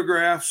of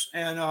photographs,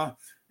 and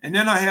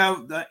then I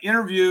have the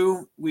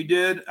interview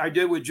I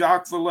did with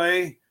Jacques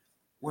Vallée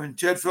when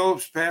Ted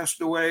Phillips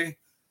passed away.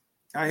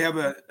 I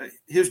have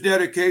his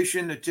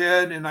dedication to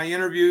Ted, and I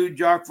interviewed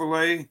Jacques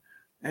Vallée,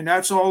 and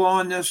that's all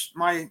on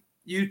my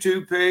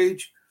YouTube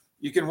page.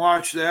 You can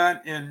watch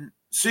that, and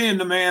seeing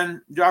the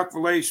man Jacques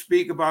Vallée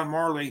speak about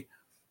Marley,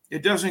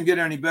 it doesn't get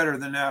any better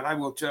than that, I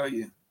will tell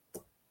you.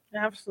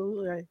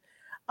 Absolutely.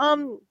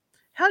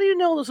 How do you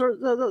know those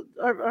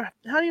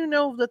how do you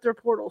know that they're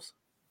portals?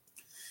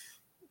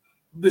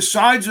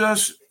 Besides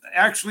us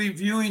actually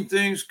viewing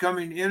things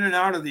coming in and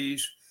out of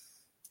these,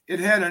 it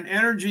had an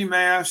energy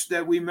mass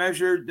that we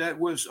measured that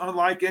was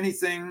unlike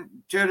anything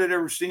Ted had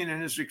ever seen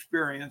in his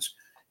experience.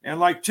 And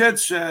like Ted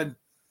said,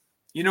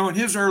 in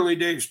his early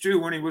days too,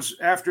 when he was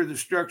after the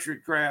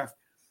structured craft,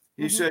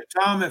 he said,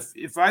 Tom,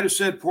 if I'd have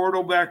said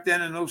portal back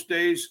then in those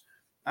days,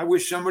 I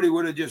wish somebody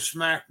would have just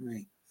smacked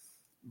me.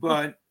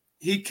 But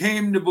he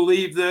came to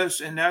believe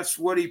this, and that's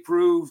what he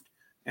proved.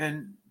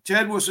 And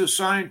Ted was a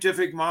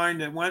scientific mind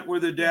that went where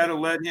the data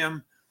led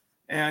him.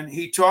 And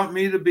he taught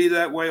me to be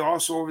that way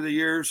also over the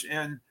years.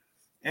 And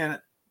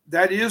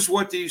that is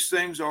what these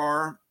things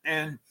are.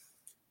 And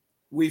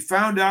we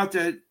found out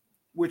that,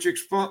 which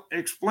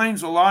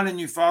explains a lot in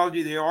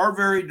ufology, they are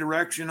very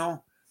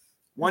directional.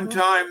 One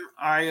time,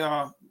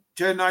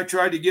 Ted and I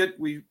tried to get,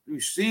 we've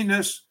seen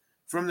this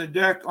from the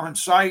deck on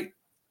site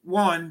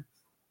one.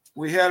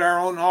 We had our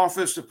own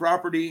office. The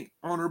property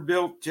owner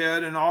built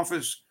Ted an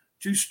office,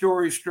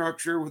 2-story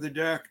structure with a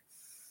deck.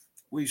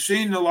 We've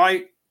seen the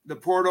light, the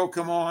portal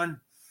come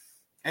on,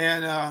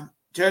 and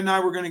Ted and I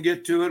were going to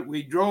get to it.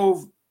 We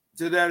drove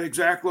to that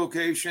exact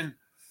location.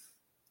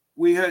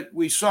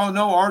 We saw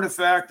no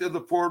artifact of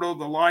the portal,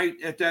 the light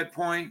at that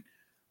point.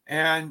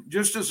 And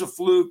just as a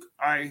fluke,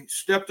 I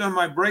stepped on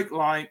my brake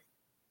light,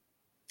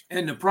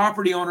 and the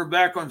property owner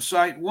back on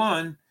site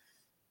one,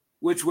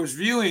 which was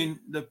viewing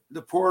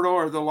the portal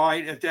or the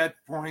light at that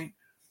point,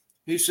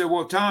 he said,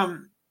 well,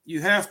 Tom,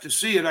 you have to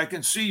see it. I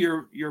can see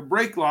your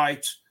brake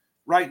lights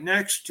right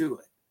next to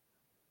it.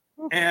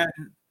 Okay. And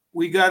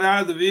we got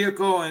out of the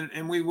vehicle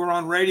and we were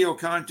on radio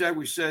contact.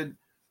 We said,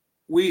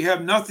 we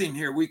have nothing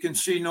here. We can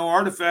see no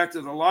artifact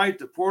of the light,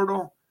 the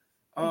portal.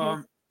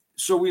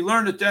 So we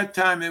learned at that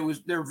time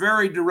they're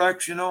very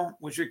directional,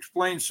 which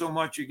explains so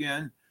much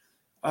again.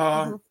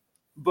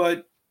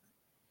 But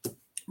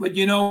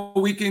you know,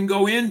 we can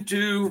go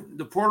into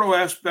the portal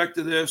aspect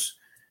of this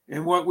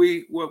and what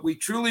we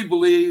truly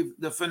believe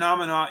the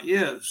phenomena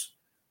is,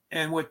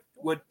 and what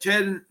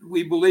Ted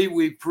we believe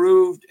we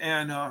proved,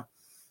 and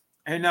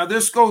now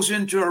this goes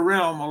into a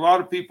realm a lot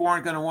of people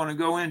aren't going to want to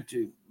go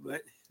into,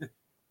 but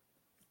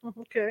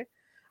okay,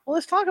 well,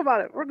 let's talk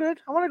about it. We're good.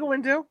 I want to go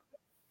into.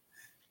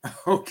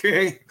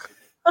 Okay.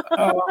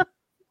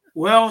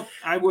 Well,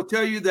 I will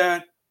tell you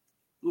that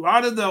a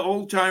lot of the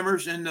old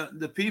timers and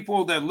the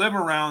people that live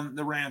around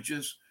the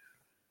ranches,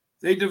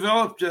 they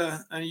developed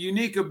a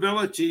unique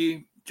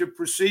ability to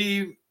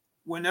perceive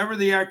whenever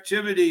the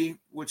activity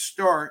would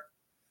start.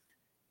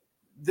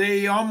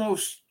 They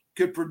almost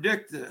could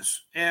predict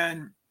this.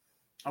 And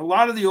a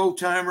lot of the old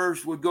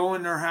timers would go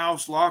in their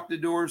house, lock the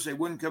doors, they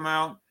wouldn't come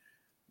out.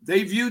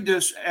 They viewed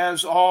this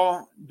as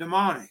all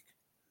demonic.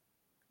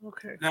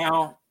 Okay.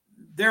 Now,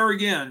 there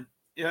again,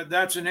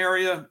 that's an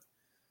area.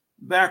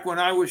 Back when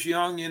I was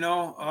young, you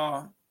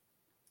know,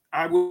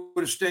 I would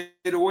have stayed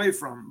away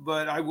from.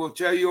 But I will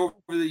tell you,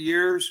 over the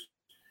years,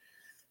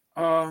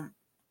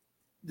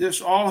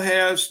 this all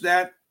has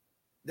that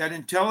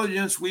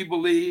intelligence we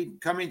believe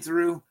coming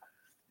through.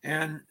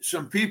 And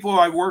some people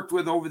I worked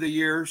with over the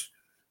years,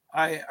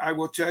 I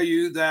will tell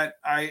you that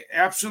I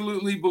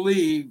absolutely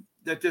believe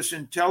that this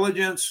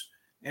intelligence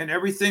and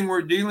everything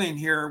we're dealing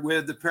here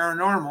with, the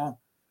paranormal,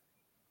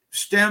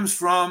 stems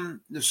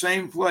from the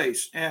same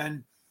place.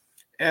 And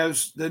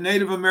as the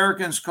Native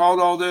Americans called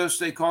all this,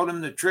 they called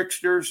them the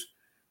tricksters.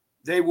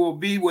 They will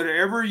be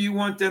whatever you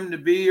want them to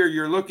be or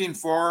you're looking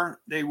for.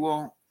 They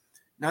will.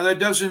 Now, that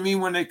doesn't mean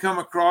when they come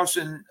across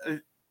and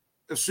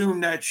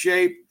assume that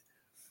shape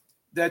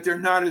that they're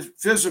not a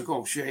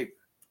physical shape.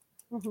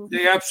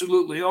 They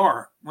absolutely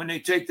are when they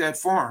take that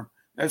form.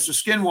 As the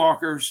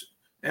skinwalkers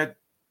at,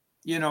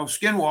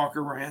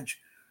 Skinwalker Ranch,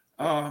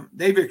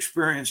 they've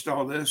experienced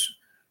all this.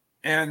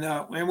 And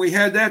we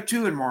had that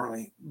too in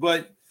Marley.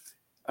 But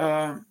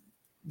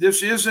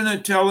this is an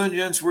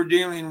intelligence we're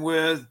dealing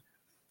with.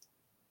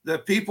 The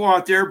people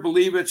out there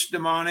believe it's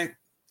demonic,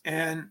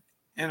 and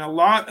a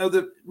lot of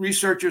the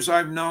researchers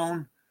I've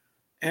known,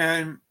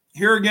 and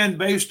here again,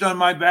 based on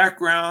my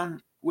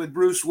background with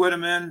Bruce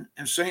Whitteman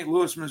in St.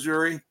 Louis,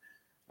 Missouri,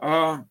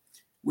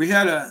 we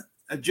had a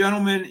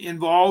gentleman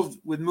involved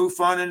with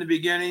MUFON in the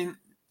beginning,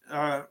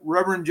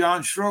 Reverend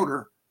John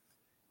Schroeder,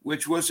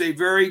 which was a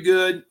very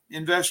good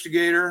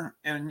investigator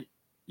and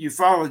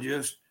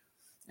ufologist.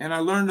 And I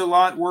learned a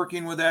lot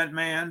working with that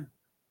man.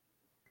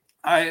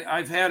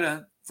 I've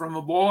had from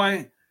a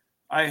boy,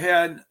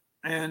 I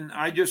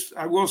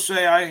will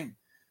say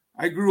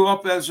I grew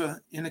up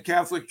in a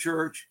Catholic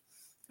church.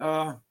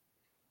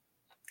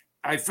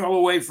 I fell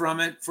away from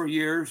it for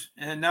years,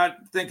 and not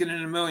thinking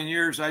in a million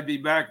years I'd be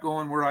back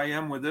going where I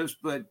am with this.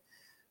 But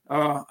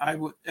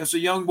as a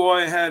young boy,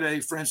 I had a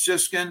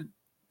Franciscan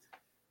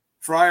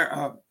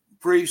friar,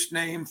 priest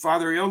named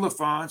Father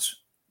Ildefonse,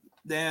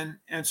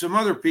 and some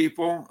other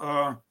people.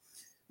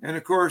 And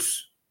of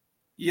course,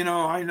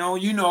 I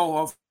know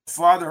of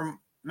Father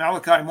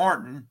Malachi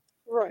Martin.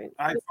 Right.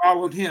 I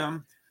followed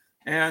him.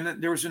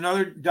 And there was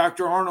another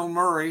Dr. Arnold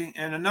Murray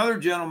and another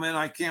gentleman,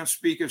 I can't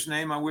speak his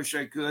name, I wish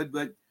I could,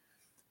 but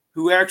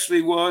who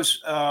actually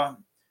was a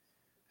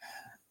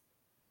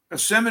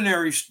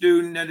seminary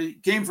student, that he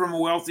came from a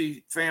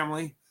wealthy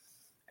family.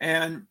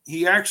 And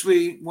he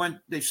actually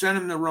they sent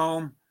him to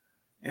Rome,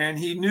 and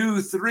he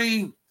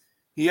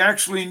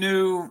actually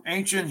knew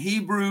ancient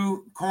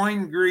Hebrew,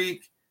 Koine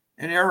Greek,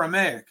 and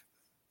Aramaic.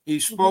 He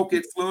spoke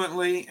it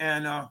fluently.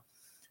 And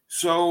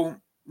so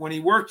when he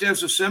worked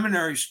as a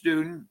seminary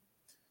student,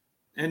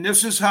 and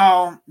this is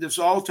how this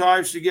all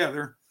ties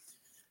together,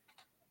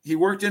 he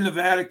worked in the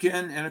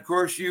Vatican. And of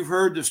course, you've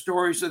heard the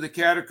stories of the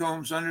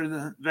catacombs under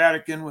the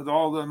Vatican with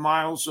all the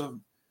miles of,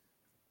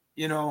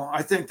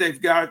 I think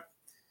they've got,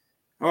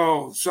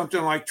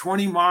 something like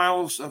 20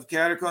 miles of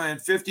catacomb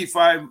and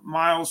 55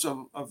 miles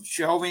of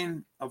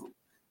shelving, of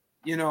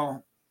you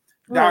know,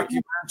 Right.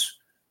 documents,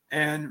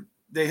 and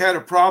they had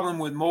a problem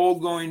with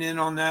mold going in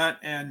on that.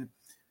 And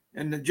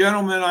the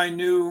gentleman I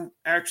knew,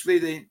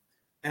 actually,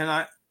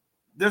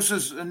 this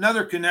is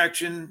another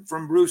connection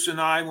from Bruce and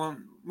I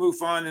when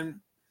MUFON and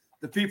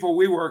the people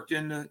we worked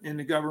in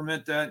the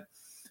government, that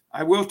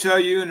I will tell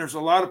you, and there's a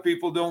lot of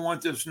people don't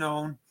want this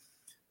known,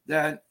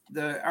 that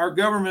our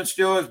government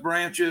still has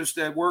branches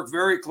that work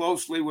very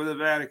closely with the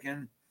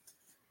Vatican.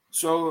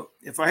 So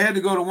if I had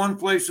to go to one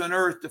place on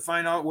earth to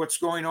find out what's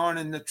going on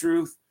in the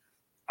truth,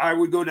 I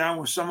would go down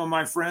with some of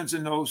my friends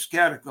in those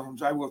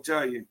catacombs, I will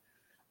tell you.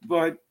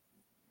 But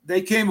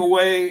they came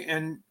away,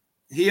 and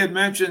he had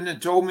mentioned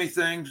and told me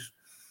things.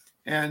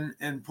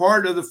 And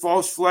part of the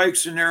false flag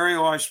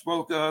scenario I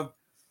spoke of,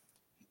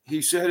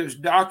 he said, is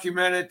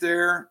documented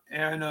there,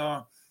 and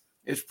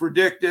it's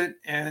predicted,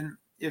 and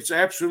it's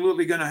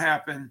absolutely going to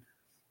happen.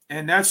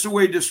 And that's the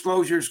way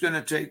disclosure is going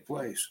to take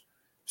place.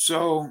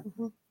 So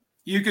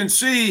you can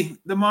see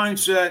the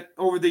mindset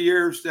over the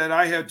years that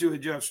I had to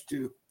adjust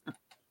to.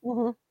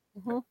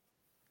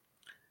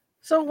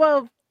 So,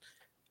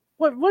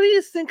 what do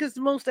you think is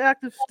the most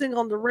active thing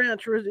on the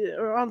ranch, or is it,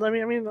 or on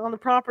on the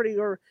property,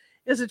 or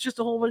is it just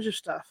a whole bunch of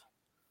stuff?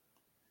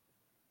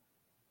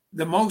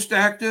 The most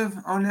active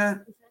on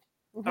that?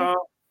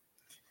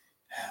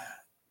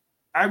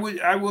 I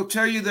will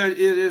tell you that it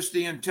is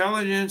the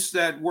intelligence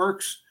that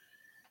works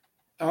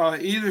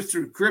either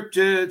through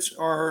cryptids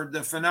or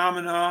the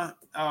phenomena,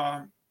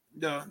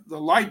 the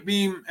light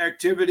beam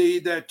activity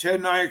that Ted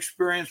and I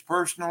experienced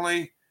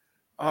personally.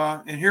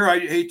 And here I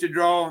hate to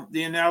draw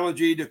the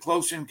analogy to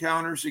Close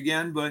Encounters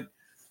again, but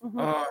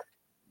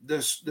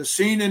the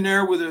scene in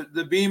there with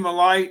the beam of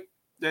light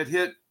that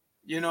hit,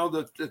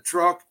 the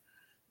truck.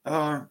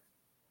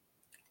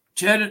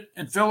 Ted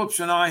and Phillips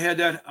and I had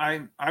that.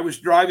 I was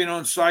driving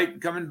on site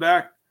and coming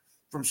back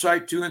from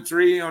site 2 and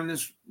 3 on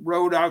this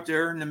road out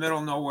there in the middle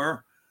of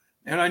nowhere.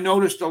 And I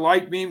noticed a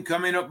light beam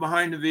coming up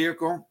behind the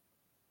vehicle.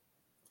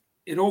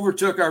 It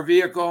overtook our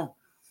vehicle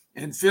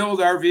and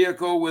filled our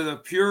vehicle with a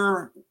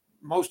pure,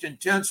 most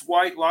intense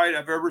white light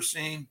I've ever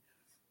seen.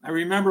 I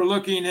remember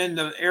looking in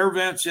the air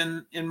vents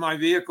in my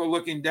vehicle,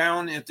 looking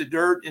down at the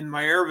dirt in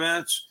my air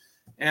vents.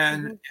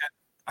 And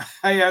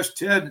I asked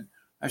Ted,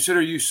 I said,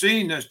 "Are you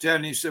seeing this, Ted?"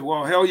 And he said,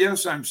 "Well, hell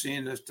yes, I'm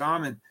seeing this,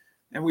 Tom."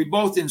 And we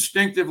both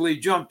instinctively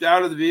jumped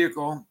out of the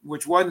vehicle,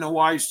 which wasn't a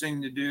wise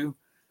thing to do.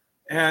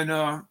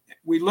 And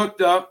we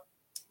looked up.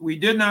 We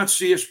did not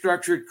see a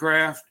structured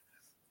craft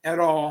at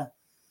all.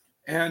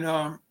 And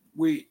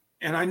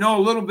I know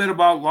a little bit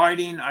about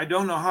lighting. I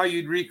don't know how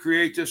you'd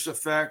recreate this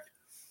effect.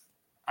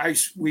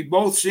 We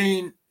both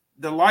seen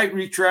the light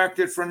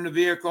retracted from the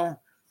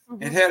vehicle.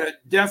 It had a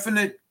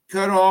definite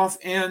cutoff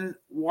end,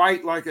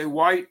 white, like a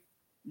white.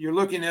 You're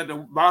looking at the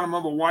bottom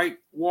of a white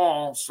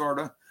wall, sort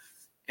of,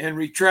 and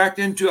retract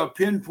into a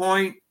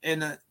pinpoint,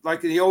 and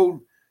like the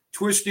old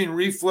twisting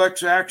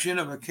reflex action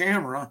of a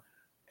camera.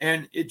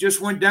 And it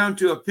just went down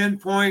to a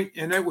pinpoint,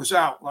 and it was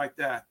out like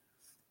that.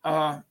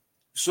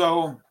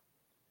 So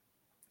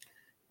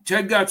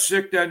Ted got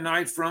sick that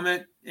night from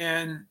it,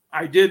 and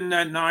I didn't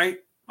that night.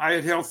 I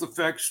had health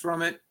effects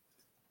from it,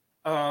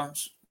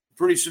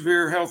 pretty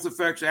severe health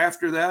effects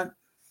after that.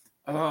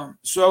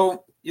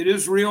 So it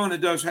is real, and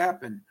it does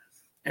happen.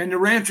 And the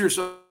ranchers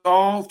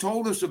all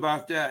told us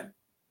about that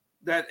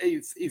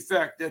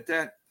effect,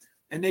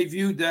 and they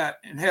viewed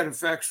that and had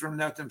effects from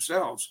that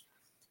themselves.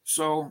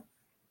 So,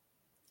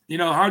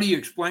 how do you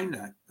explain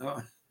that?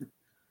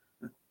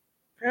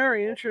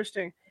 Very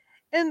interesting.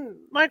 And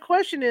my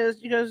question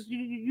is, because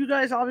you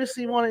guys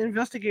obviously want to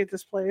investigate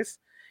this place,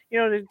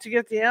 to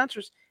get the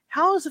answers.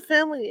 How is the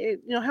family,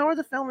 how are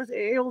the families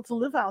able to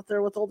live out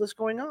there with all this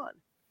going on?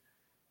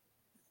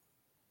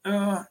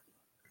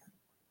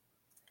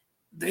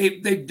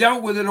 They've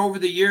dealt with it over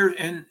the years,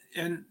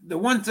 and the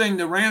one thing,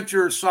 the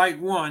rancher, Site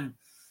 1,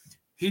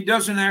 he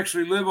doesn't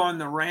actually live on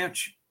the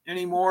ranch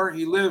anymore.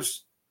 He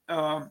lives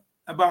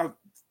about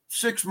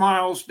 6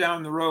 miles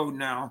down the road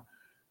now.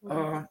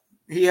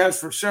 He has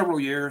for several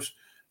years.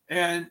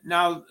 And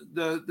now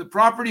the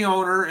property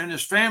owner and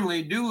his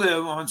family do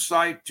live on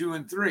Site 2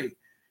 and 3,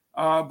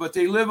 but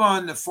they live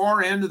on the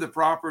far end of the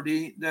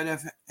property that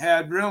have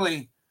had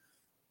really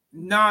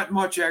not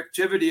much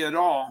activity at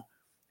all.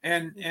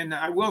 And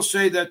I will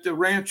say that the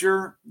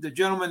rancher, the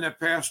gentleman that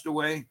passed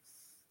away,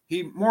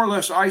 he more or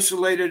less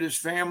isolated his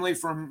family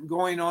from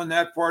going on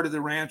that part of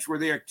the ranch where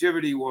the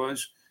activity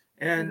was.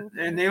 And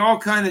they all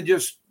kind of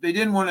they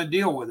didn't want to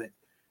deal with it.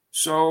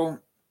 So,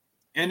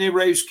 and they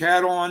raised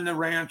cattle on the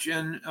ranch.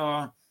 And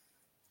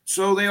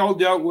so they all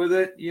dealt with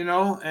it,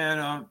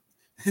 and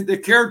the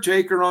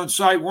caretaker on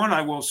Site 1,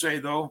 I will say,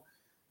 though,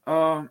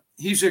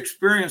 he's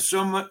experienced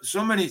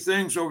so many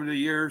things over the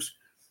years.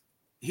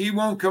 He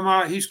won't come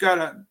out. He's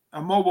got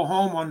a mobile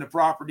home on the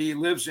property he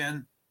lives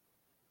in,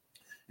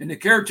 and the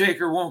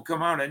caretaker won't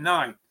come out at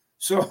night.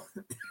 So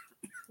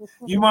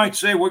you might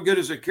say, what good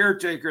is a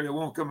caretaker that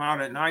won't come out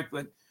at night?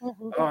 But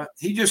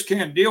he just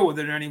can't deal with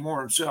it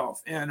anymore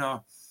himself. And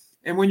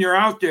when you're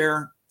out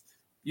there,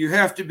 you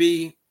have to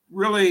be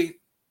really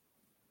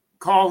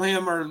call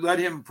him or let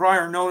him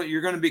prior know that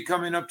you're going to be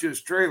coming up to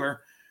his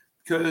trailer,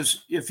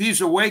 because if he's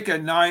awake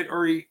at night,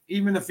 or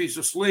even if he's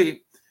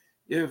asleep,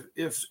 if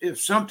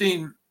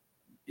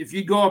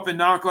you go up and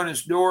knock on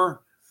his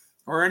door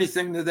or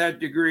anything to that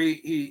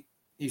degree,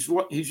 he's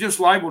just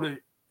liable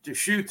to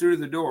shoot through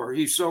the door.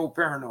 He's so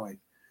paranoid.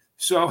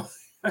 So,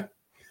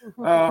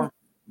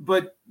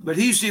 but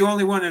he's the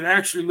only one that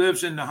actually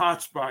lives in the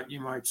hot spot, you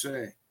might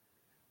say.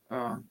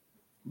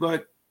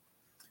 But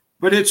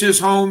it's his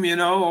home,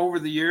 over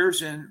the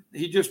years, and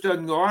he just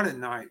doesn't go out at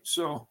night.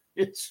 So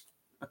it's.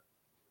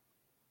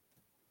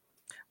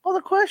 Well,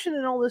 the question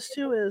in all this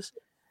too is,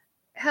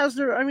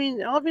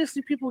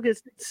 obviously people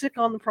get sick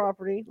on the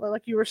property,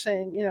 like you were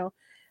saying,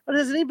 but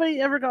has anybody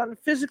ever gotten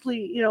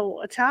physically,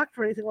 attacked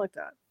or anything like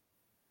that?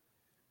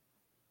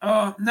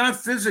 Not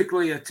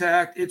physically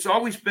attacked. It's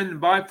always been the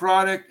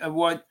byproduct of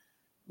what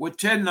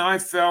Ted and I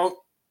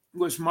felt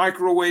was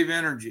microwave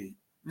energy.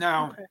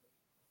 Now, okay.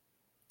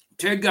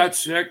 Ted got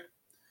sick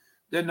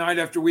that night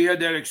after we had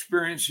that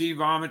experience. He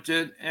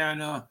vomited,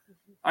 and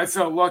I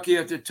felt lucky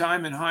at the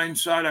time. In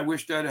hindsight, I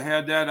wished I'd have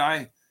had that.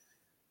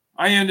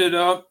 I ended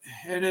up,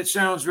 and it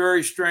sounds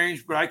very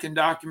strange, but I can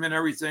document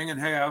everything and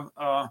have.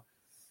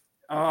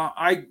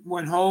 I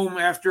went home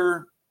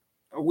after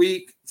a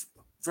week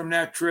from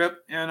that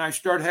trip, and I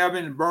started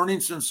having a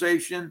burning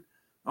sensation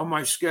on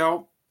my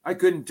scalp. I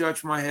couldn't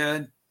touch my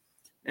head,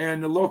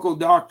 and the local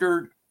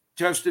doctor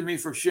tested me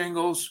for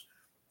shingles.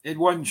 It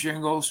wasn't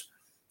shingles.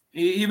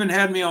 He even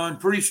had me on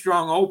pretty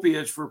strong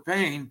opiates for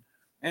pain,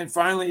 and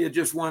finally it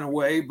just went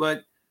away.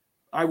 But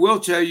I will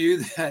tell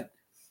you that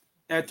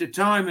at the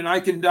time, and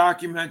I can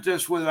document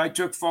this, whether I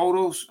took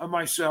photos of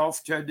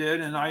myself, Ted did,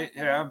 and I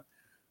have,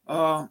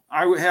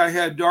 I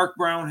had dark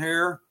brown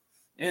hair,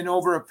 and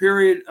over a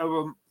period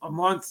of a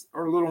month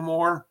or a little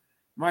more,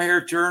 my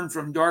hair turned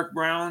from dark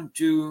brown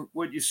to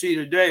what you see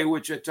today,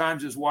 which at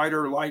times is white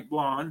or light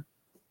blonde.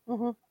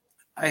 Mm-hmm.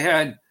 I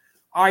had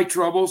eye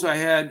troubles. I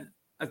had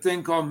a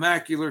thing called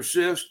macular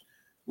cyst,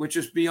 which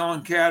is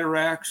beyond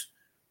cataracts.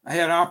 I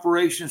had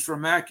operations for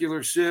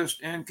macular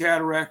cyst and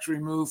cataracts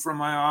removed from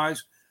my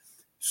eyes.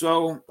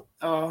 So,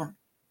 and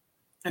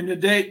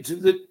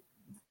to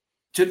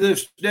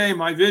this day,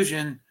 my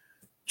vision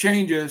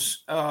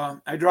changes.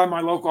 I drive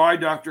my local eye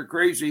doctor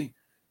crazy.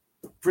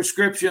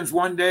 Prescriptions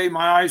one day,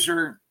 my eyes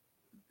are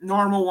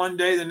normal one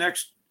day. The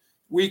next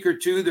week or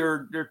two,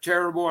 they're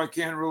terrible. I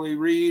can't really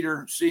read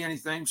or see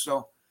anything.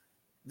 So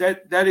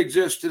that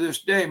exists to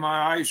this day.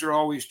 My eyes are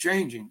always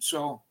changing.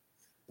 So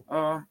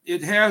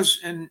it has,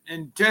 and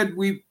Ted,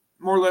 we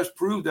more or less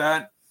proved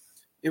that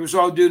it was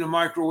all due to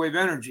microwave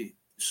energy.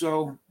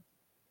 So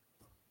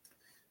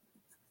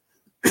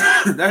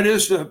that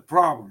is the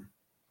problem.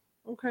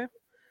 Okay.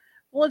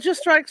 Well, it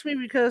just strikes me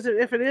because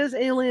if it is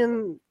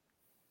alien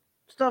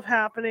stuff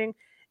happening,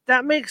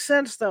 that makes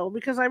sense though,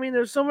 because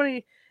there's so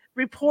many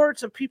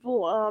reports of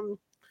people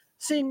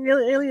seeing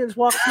aliens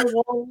walk through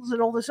walls and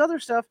all this other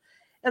stuff,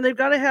 and they've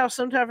got to have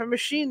some type of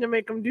machine to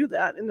make them do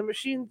that, and the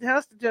machine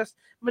has to just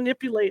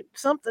manipulate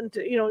something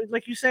to,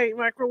 like you say,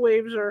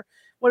 microwaves or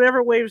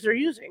whatever waves they're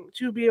using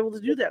to be able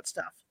to do that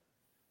stuff.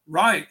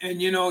 Right.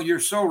 And, you're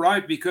so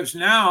right, because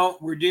now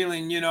we're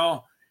dealing,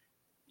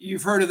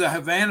 you've heard of the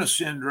Havana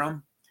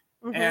syndrome,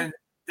 mm-hmm. and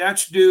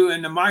that's due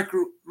in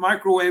the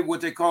microwave,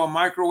 what they call a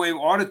microwave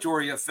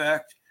auditory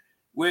effect,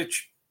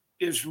 which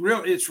is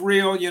real. It's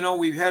real.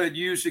 We've had it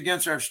used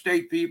against our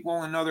state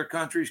people in other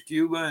countries,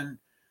 Cuba, and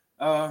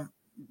a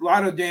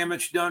lot of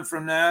damage done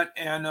from that.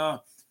 And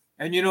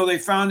they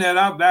found that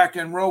out back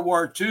in World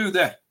War II,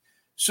 that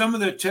some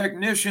of the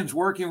technicians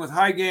working with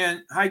high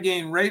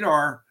gain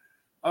radar,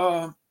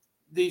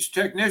 these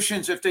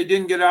technicians, if they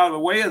didn't get out of the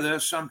way of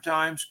this,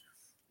 sometimes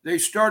they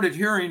started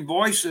hearing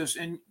voices.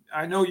 And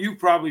I know you've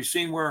probably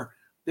seen where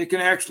they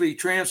can actually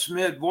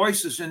transmit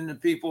voices into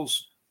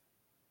people's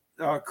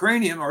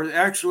cranium, or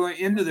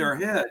actually into their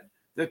head,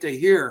 that they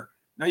hear.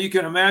 Now you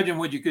can imagine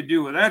what you could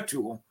do with that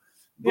tool,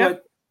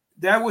 but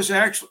that was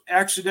actually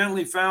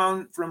accidentally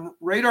found from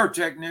radar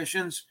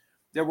technicians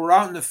that were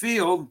out in the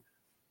field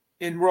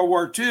in World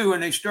War II,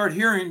 and they start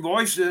hearing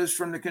voices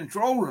from the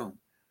control room.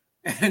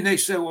 And they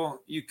said,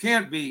 well, you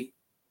can't be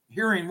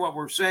hearing what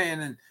we're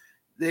saying. And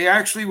they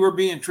actually were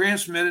being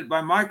transmitted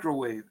by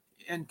microwave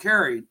and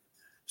carried,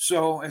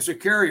 so as a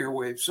carrier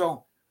wave.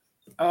 So,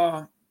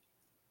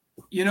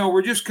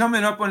 we're just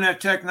coming up on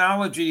that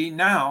technology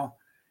now.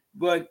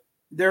 But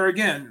there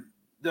again,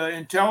 the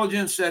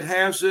intelligence that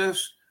has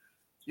this,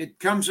 it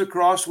comes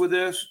across with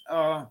this.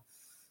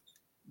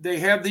 They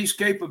have these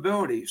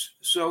capabilities.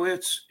 So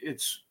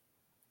it's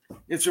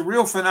a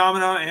real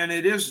phenomenon, and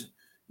it is.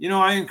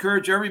 I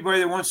encourage everybody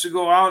that wants to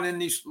go out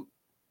and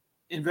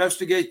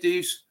investigate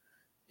these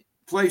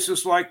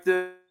places like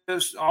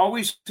this,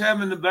 always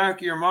have in the back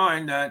of your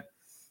mind that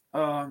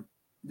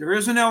there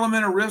is an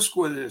element of risk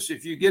with this.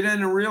 If you get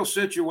in a real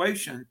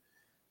situation,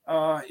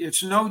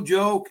 it's no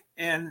joke,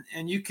 and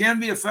you can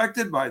be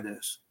affected by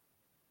this.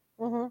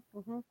 Mm-hmm,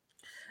 mm-hmm.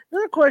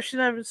 Another question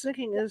I was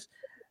thinking is,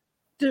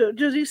 do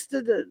these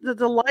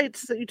the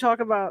lights that you talk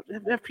about,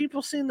 have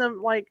people seen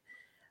them, like,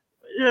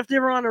 if they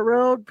were on a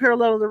road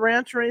parallel to the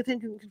ranch or anything,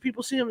 can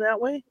people see them that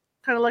way?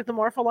 Kind of like the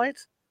Marfa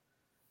lights?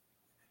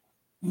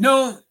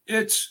 No,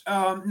 it's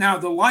now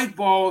the light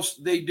balls,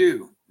 they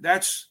do.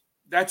 That's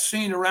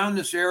seen around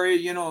this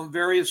area,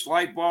 various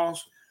light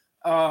balls.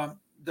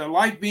 The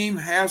light beam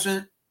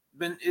hasn't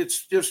been,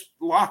 it's just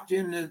locked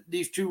in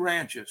these two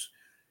ranches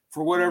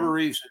for whatever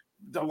reason.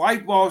 The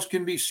light balls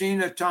can be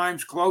seen at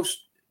times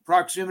close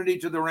proximity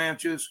to the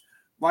ranches,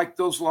 like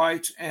those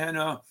lights. And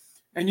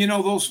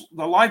the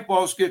light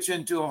balls gets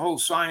into a whole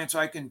science,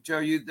 I can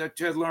tell you, that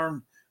Ted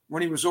learned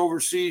when he was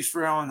overseas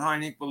for Alan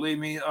Hynek, believe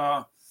me.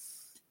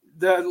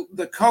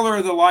 The color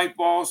of the light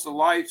balls, the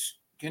lights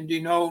can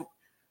denote,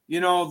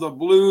 the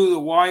blue, the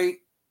white,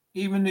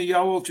 even the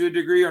yellow to a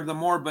degree are the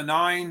more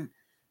benign.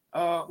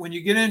 When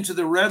you get into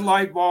the red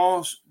light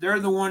balls, they're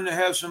the one that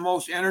has the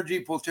most energy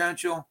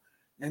potential.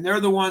 And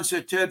they're the ones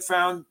that Ted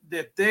found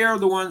that they are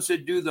the ones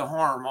that do the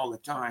harm all the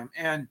time.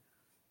 And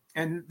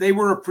they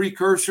were a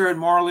precursor at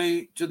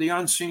Marley to the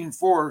unseen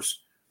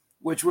force,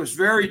 which was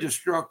very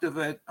destructive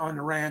on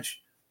the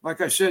ranch.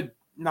 Like I said,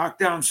 knocked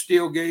down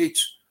steel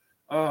gates,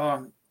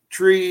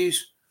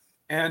 trees,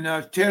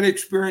 and Ted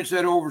experienced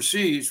that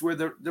overseas where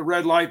the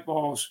red light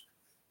balls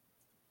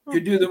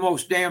could do the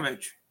most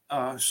damage.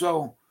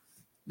 So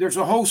there's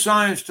a whole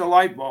science to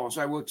light balls,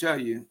 I will tell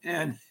you.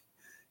 And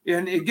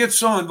it gets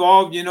so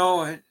involved,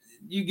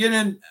 you get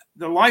in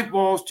the light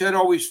balls, Ted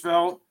always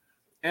felt,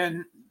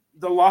 and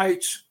the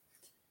lights,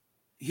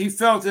 he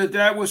felt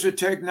that was a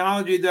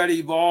technology that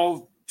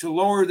evolved to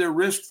lower the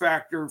risk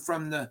factor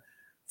from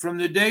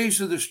the days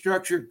of the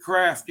structured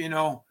craft,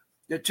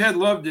 that Ted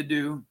loved to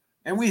do.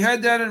 And we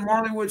had that in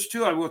Marley Woods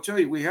too. I will tell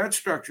you, we had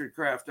structured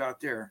craft out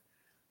there.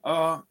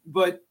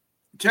 But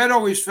Ted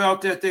always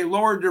felt that they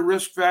lowered the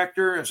risk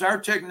factor as our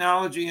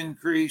technology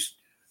increased.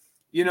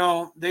 They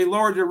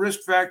lowered the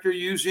risk factor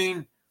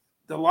using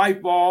the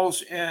light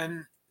balls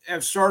and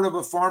as sort of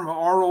a form of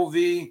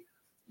ROV.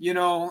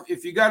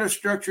 If you got a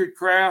structured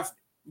craft,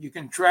 you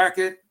can track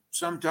it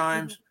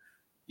sometimes.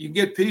 You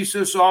get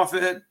pieces off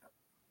it,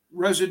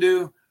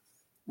 residue.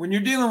 When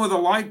you're dealing with a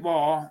light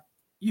ball,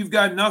 you've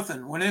got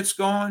nothing. When it's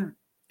gone,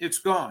 it's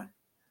gone.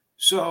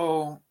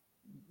 So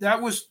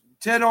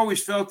Ted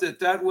always felt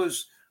that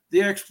was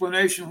the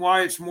explanation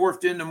why it's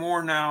morphed into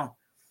more now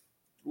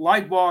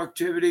light ball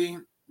activity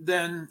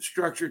than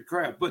structured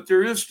craft. But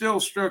there is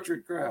still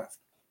structured craft.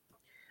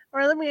 All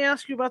right, let me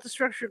ask you about the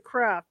structured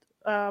craft.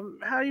 How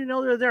do you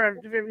know they're there?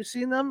 Have you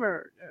seen them,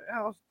 or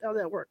how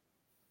that work?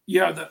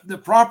 Yeah, the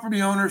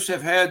property owners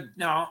have had.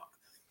 Now,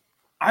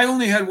 I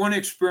only had one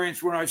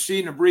experience where I've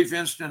seen a brief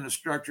instant of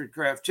structured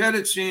craft. Ted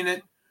had seen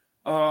it,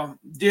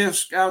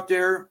 disc out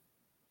there,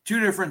 two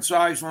different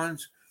size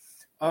ones.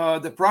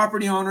 The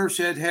property owners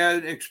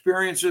had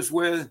experiences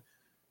with,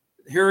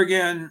 here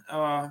again,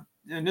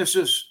 and this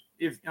is,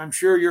 if I'm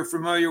sure you're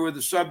familiar with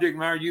the subject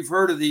matter, you've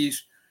heard of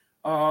these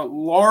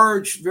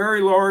large,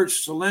 very large,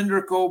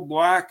 cylindrical,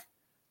 black,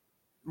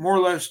 more or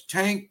less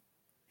tank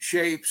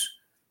shapes.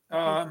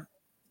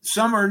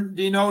 Some are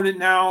denoted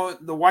now,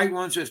 the white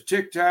ones as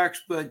Tic Tacs,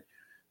 but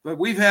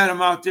we've had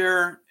them out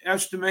there,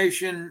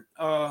 estimation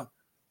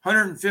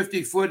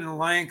 150 foot in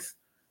length,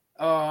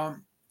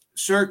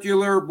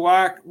 circular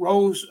black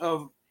rows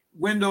of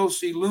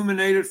windows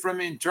illuminated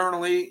from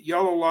internally,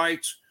 yellow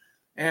lights.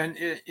 And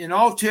in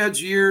all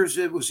Ted's years,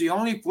 it was the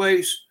only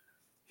place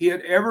he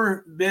had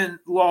ever been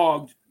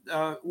logged.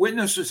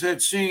 Witnesses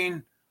had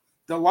seen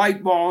the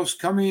light balls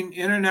coming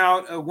in and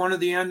out of one of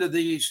the end of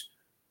these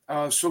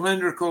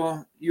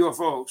cylindrical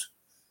UFOs.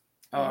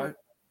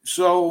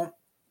 So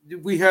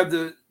we have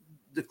the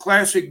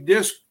classic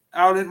disc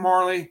out at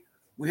Marley.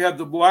 We have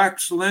the black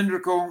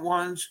cylindrical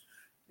ones,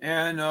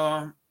 and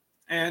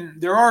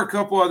there are a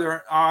couple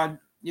other odd,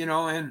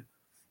 and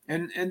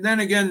then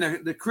again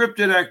the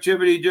cryptid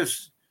activity,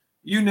 just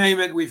you name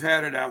it, we've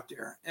had it out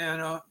there,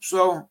 and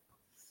so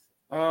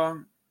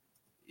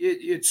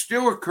it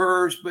still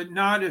occurs, but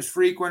not as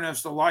frequent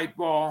as the light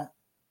ball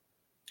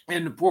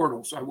and the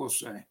portals, I will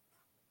say.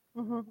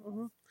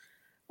 What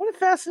a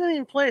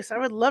fascinating place! I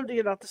would love to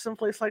get out to some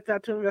place like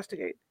that to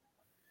investigate.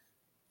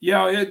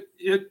 Yeah,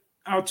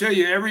 I'll tell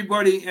you,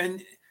 everybody,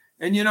 and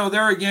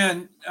there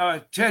again,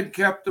 Ted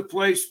kept the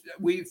place.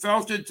 We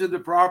felt it to the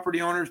property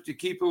owners to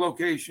keep a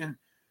location.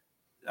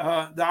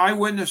 The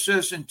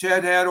eyewitnesses, and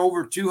Ted had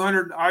over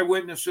 200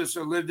 eyewitnesses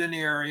that lived in the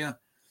area,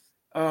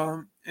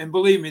 and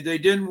believe me, they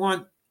didn't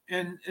want.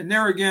 And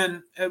there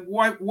again,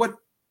 what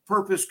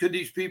purpose could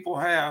these people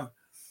have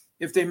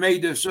if they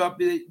made this up?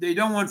 They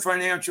don't want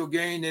financial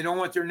gain. They don't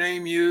want their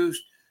name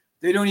used.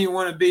 They don't even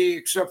want to be,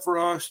 except for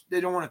us,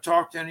 they don't want to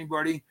talk to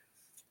anybody.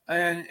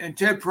 And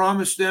Ted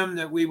promised them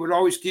that we would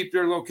always keep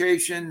their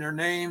location, their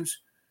names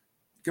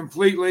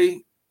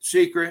completely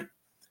secret.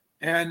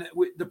 And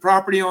the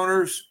property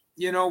owners,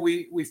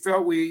 we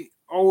felt we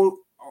owed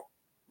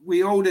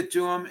it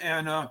to them.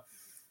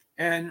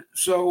 And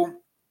so,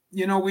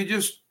 we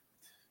just,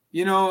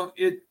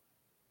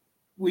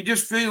 we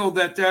just feel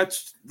that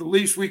that's the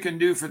least we can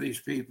do for these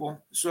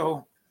people.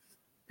 So,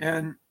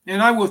 and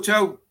I will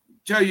tell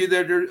tell you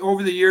that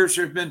over the years,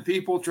 there have been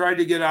people tried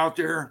to get out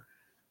there.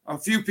 A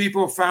few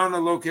people found a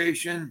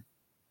location.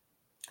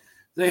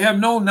 They have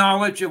no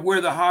knowledge of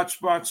where the hot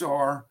spots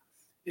are.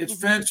 It's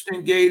fenced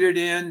and gated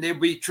in. They'll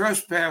be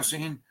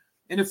trespassing.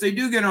 And if they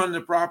do get on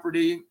the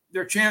property,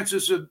 their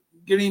chances of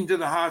getting to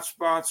the hot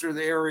spots or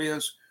the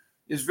areas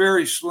is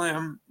very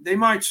slim. They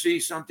might see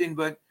something,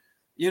 but,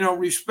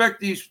 respect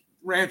these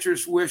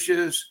ranchers'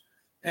 wishes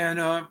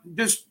and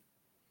just,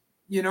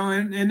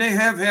 and they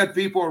have had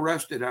people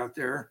arrested out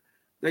there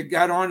that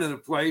got onto the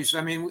place.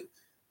 I mean,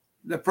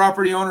 the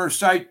property owner,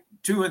 site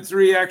 2 and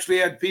 3, actually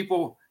had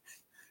people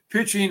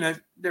pitching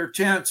their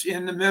tents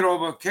in the middle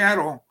of a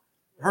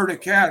herd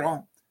of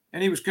cattle,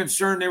 and he was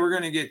concerned they were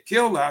going to get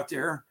killed out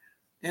there.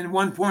 And at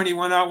one point, he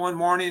went out one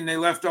morning and they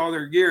left all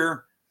their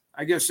gear.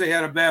 I guess they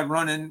had a bad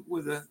run-in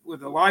with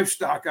the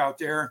livestock out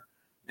there,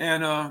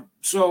 and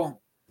so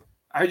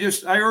I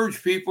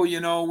urge people.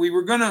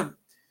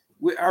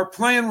 Our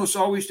plan was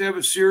always to have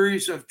a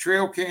series of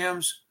trail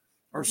cams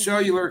or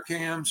cellular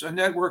cams, a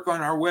network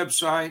on our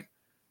website,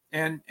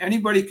 and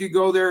anybody could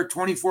go there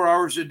 24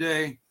 hours a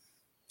day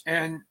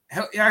and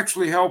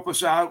actually help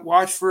us out,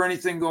 watch for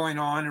anything going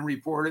on and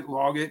report it,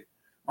 log it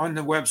on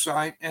the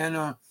website.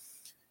 And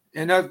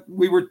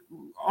we were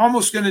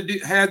almost going to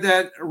had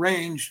that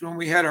arranged when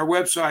we had our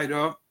website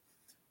up.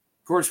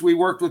 Of course, we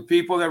worked with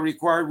people that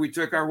required we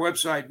took our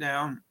website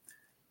down,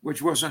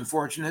 which was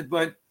unfortunate.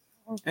 But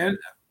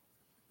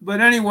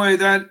anyway,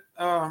 that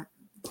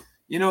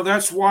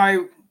that's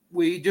why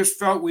we just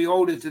felt we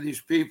owed it to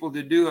these people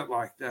to do it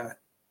like that.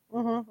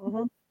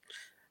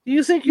 Do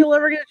you think you'll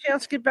ever get a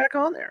chance to get back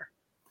on there?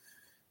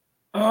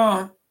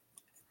 I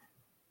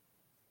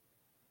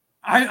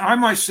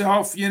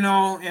myself,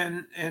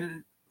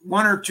 and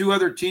one or two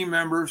other team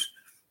members,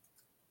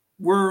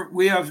 we're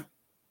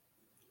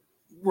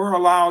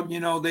allowed.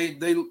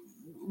 They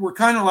we're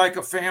kind of like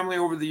a family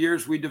over the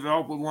years. We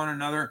developed with one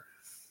another,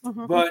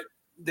 but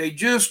they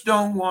just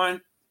don't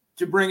want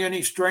to bring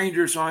any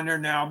strangers on there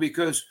now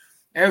because,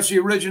 as the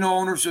original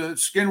owners of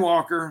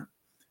Skinwalker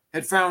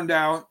had found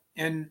out,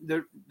 and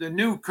the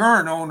new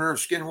current owner of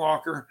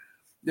Skinwalker,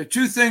 the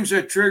two things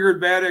that triggered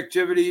bad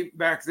activity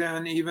back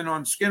then, even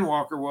on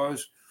Skinwalker,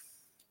 was,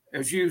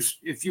 if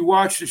you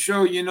watch the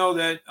show,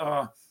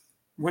 that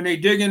when they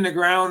dig in the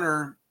ground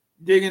or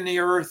dig in the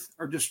earth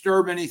or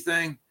disturb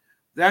anything,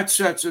 that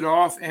sets it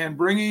off. And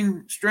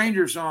bringing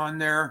strangers on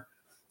there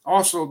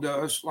also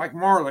does, like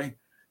Marley.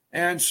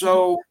 And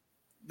so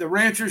the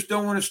ranchers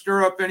don't want to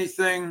stir up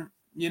anything,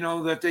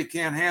 that they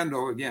can't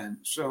handle again.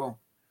 So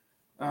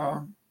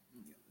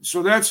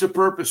that's the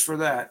purpose for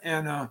that.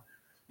 And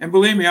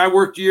believe me, I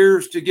worked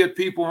years to get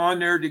people on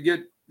there to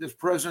get this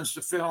presence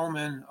to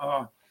film.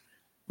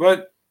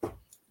 But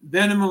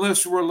Ben and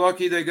Melissa were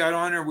lucky they got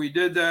on there. We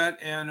did that.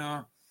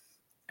 And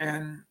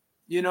in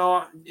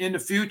the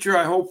future,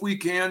 I hope we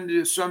can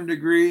to some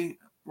degree.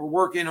 We're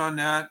working on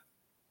that.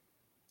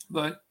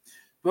 But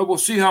we'll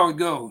see how it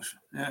goes.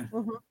 Yeah.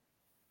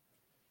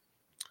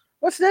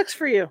 What's next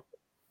for you?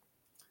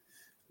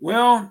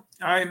 Well,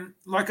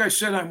 like I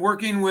said, I'm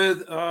working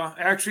with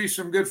actually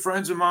some good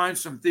friends of mine,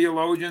 some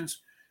theologians.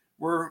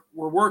 We're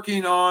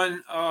working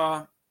on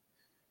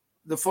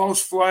the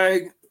false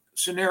flag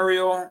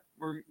scenario.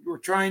 We're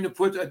trying to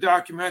put a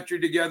documentary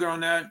together on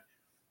that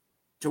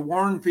to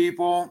warn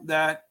people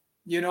that,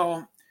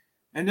 and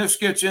this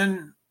gets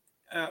in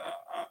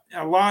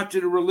a lot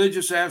to the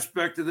religious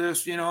aspect of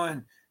this,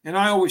 and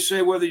I always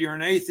say, whether you're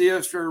an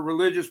atheist or a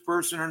religious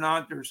person or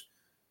not,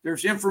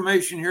 there's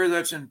information here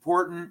that's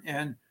important.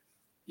 And,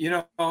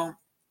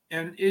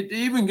 and it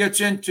even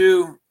gets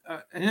into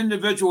an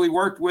individual he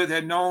worked with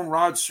had known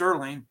Rod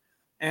Serling.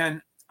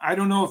 And I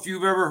don't know if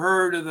you've ever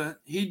heard of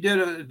he did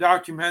a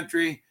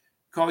documentary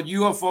called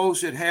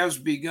UFOs It Has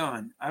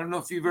Begun. I don't know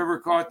if you've ever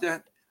caught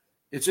that.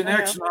 It's an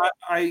excellent,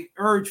 I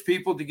urge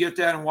people to get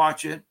that and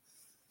watch it.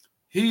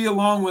 He,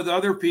 along with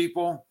other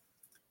people,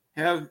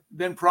 have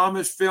been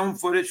promised film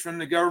footage from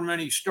the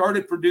government. He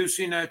started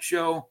producing that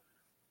show.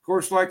 Of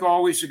course, like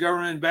always, the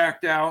government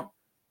backed out.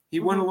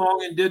 He went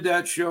along and did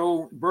that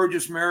show.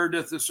 Burgess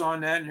Meredith is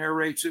on that and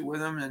narrates it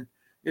with him. And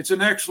it's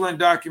an excellent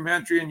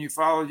documentary in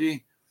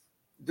ufology,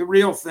 the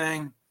real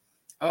thing.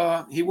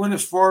 He went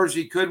as far as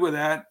he could with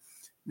that.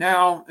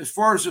 Now, as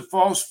far as the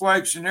false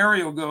flag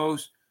scenario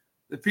goes,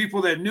 the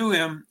people that knew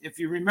him, if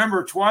you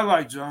remember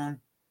Twilight Zone,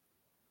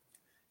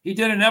 he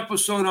did an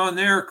episode on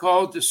there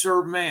called To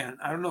Serve Man.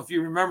 I don't know if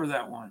you remember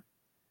that one.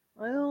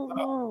 I don't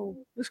know.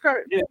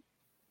 Describe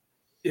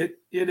it.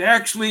 It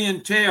actually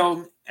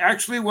entailed,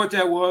 what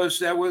that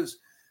was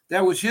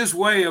his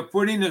way of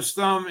putting his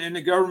thumb in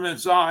the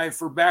government's eye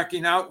for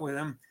backing out with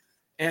him.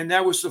 And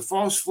that was the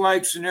false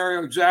flag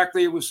scenario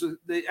exactly. It was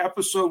the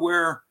episode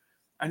where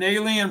an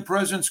alien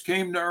presence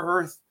came to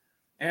Earth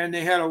and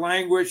they had a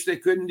language they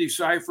couldn't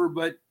decipher,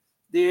 but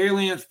the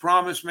aliens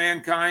promised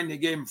mankind, they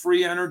gave them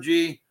free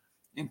energy,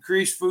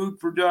 increased food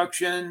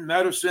production,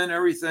 medicine,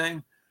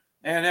 everything.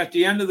 And at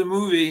the end of the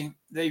movie,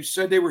 they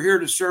said they were here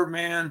to serve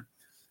man.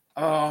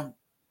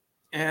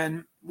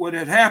 And what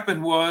had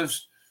happened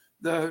was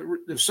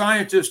the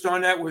scientist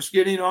on that was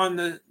getting on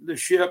the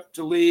ship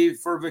to leave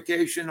for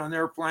vacation on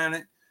their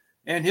planet,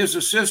 and his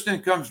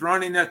assistant comes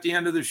running at the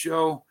end of the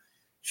show.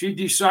 She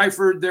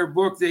deciphered their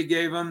book they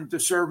gave him, To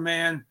Serve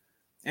Man,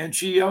 and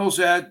she yells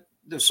at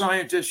the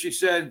scientist. She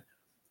said,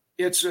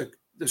 The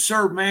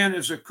Serve Man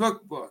is a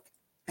cookbook.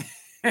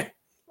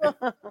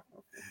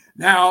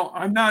 Now,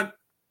 I'm not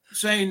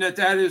saying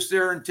that is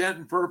their intent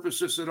and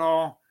purposes at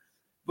all,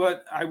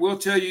 but I will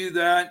tell you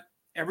that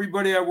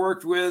everybody I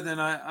worked with, and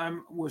I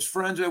was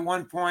friends at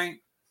one point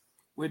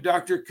with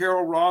Dr.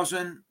 Carol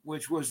Rosen,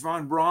 which was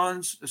von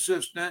Braun's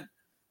assistant,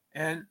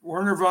 and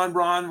Werner von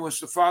Braun was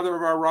the father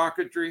of our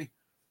rocketry.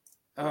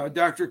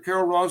 Dr.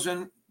 Carol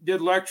Rosen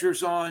did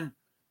lectures on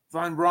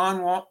von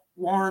Braun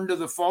warned of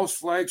the false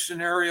flag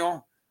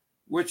scenario,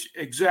 which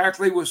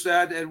exactly was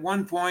that at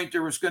one point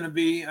there was going to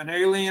be an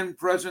alien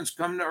presence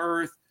come to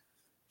Earth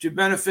to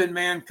benefit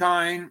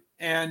mankind,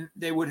 and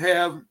they would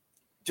have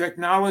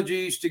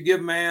technologies to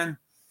give man.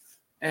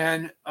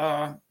 And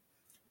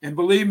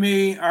believe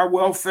me, our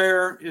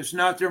welfare is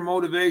not their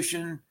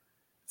motivation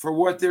for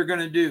what they're going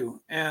to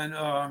do.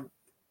 And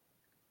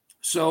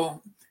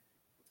so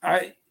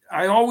I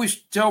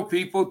always tell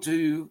people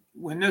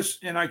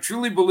and I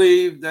truly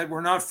believe that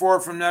we're not far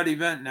from that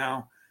event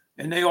now.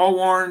 And they all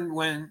warned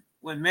when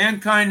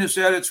mankind is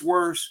at its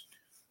worst,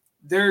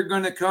 they're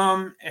going to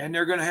come and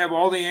they're going to have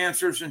all the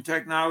answers and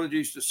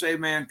technologies to save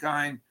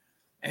mankind.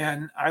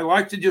 And I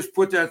like to just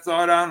put that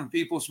thought out in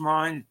people's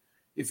mind.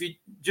 If you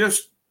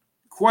just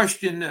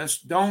question this,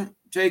 don't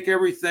take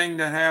everything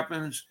that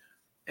happens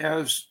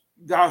as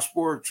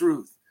gospel or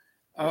truth.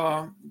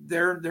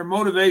 Their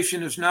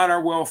motivation is not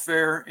our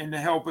welfare and to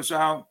help us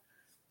out.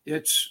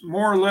 It's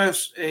more or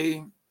less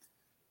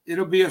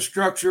it'll be a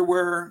structure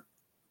where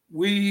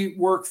we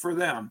work for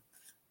them.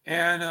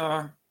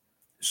 And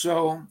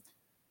so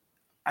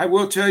I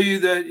will tell you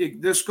that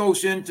this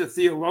goes into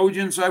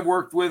theologians I've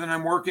worked with, and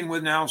I'm working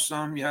with now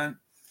some yet,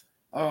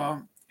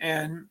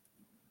 and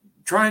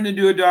trying to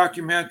do a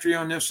documentary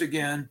on this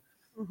again.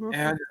 Mm-hmm.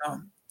 And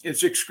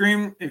it's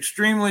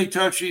extremely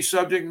touchy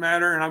subject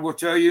matter. And I will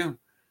tell you,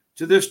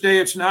 to this day,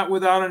 it's not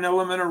without an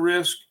element of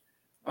risk.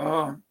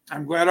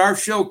 I'm glad our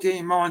show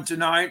came on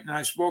tonight, and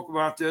I spoke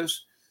about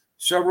this.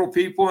 Several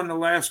people in the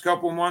last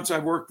couple of months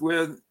I've worked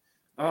with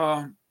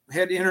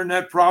had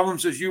internet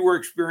problems as you were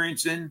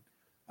experiencing.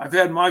 I've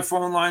had my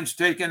phone lines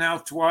taken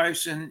out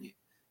twice and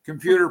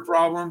computer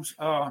problems.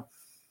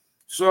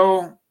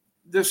 So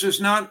this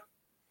is not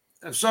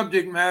a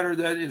subject matter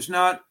that is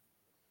not,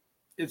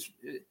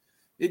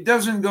 it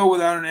doesn't go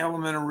without an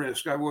element of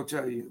risk, I will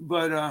tell you.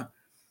 But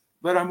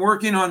I'm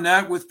working on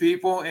that with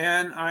people,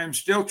 and I'm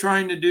still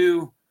trying to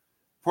do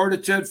part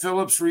of Ted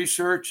Phillips'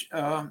 research,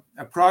 a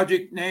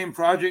project named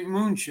Project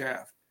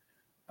Moonshaft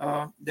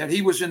that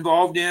he was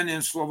involved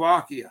in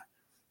Slovakia.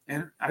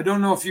 And I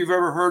don't know if you've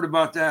ever heard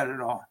about that at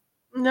all.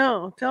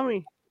 No, tell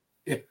me.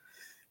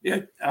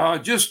 I'll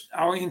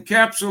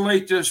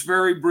encapsulate this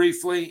very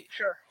briefly.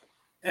 Sure.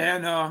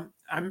 And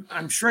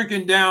I'm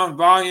shrinking down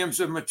volumes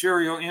of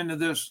material into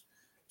this,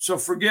 so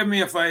forgive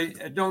me if I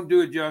don't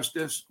do it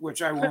justice,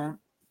 which I won't.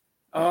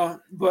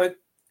 But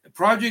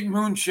Project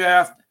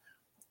Moonshaft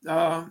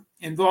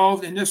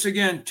involved in this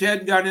again.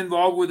 Ted got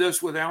involved with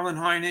this with Alan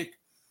Hynek.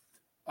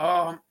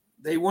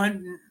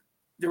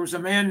 There was a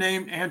man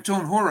named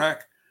Anton Horek,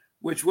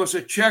 which was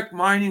a Czech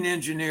mining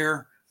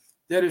engineer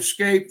that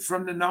escaped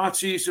from the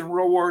Nazis in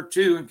World War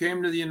II and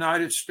came to the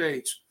United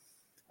States.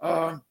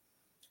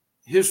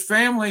 His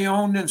family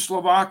owned in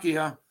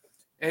Slovakia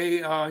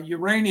a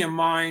uranium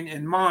mine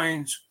and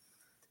mines,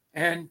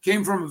 and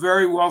came from a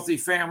very wealthy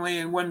family.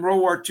 And when World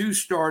War II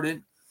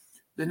started,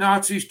 the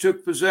Nazis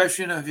took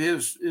possession of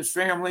his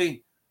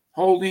family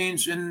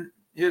holdings in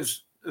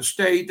his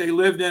estate. They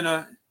lived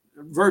in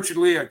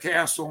virtually a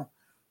castle.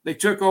 They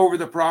took over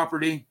the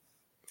property,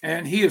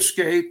 and he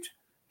escaped.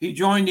 He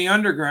joined the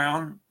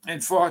underground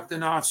and fought the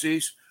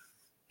Nazis.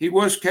 He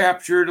was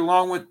captured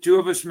along with two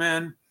of his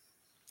men.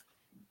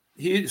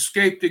 He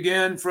escaped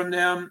again from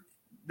them.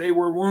 They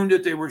were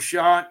wounded. They were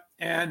shot,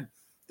 and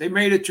they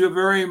made it to a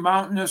very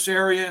mountainous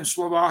area in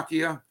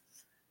Slovakia.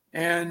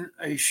 And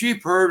a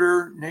sheep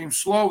herder named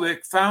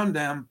Slovik found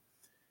them,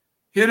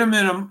 hid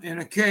them in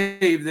a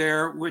cave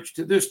there, which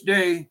to this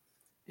day,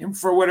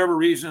 for whatever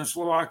reason, in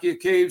Slovakia,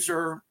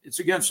 it's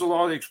against the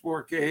law to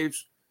explore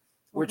caves,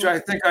 which I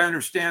think I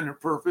understand their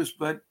purpose.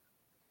 But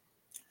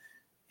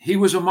he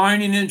was a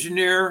mining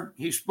engineer.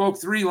 He spoke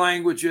 3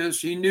 languages.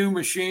 He knew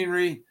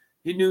machinery.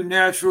 He knew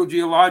natural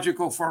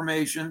geological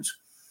formations.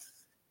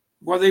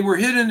 While they were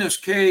hid in this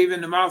cave,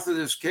 in the mouth of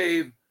this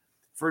cave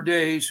for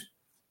days,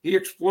 he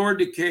explored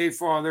the cave,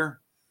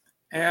 Father,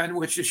 and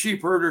which the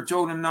sheep herder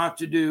told him not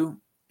to do.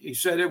 He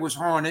said it was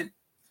haunted.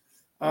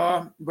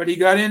 But he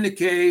got in the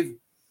cave.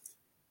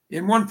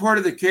 In one part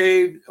of the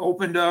cave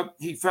opened up,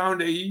 he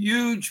found a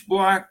huge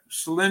black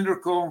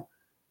cylindrical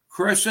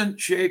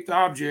crescent-shaped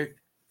object,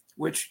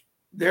 which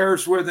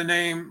there's where the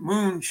name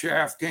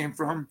Moonshaft came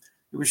from.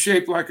 It was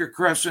shaped like a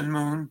crescent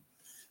moon.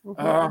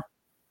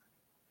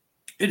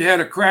 It had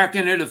a crack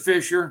in it, a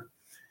fissure.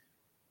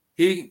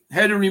 He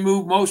had to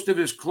remove most of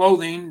his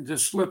clothing to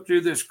slip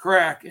through this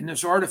crack in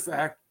this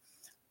artifact.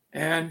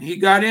 And he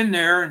got in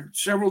there, and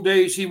several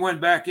days he went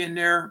back in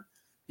there.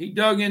 He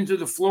dug into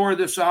the floor of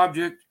this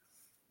object,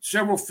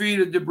 several feet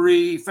of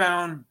debris. He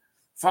found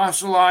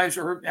fossilized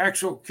or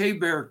actual cave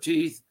bear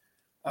teeth.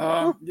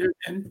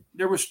 And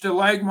there were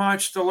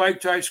stalagmites,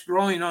 stalactites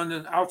growing on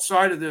the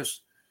outside of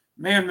this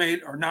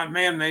man-made, or not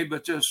man-made,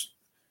 but this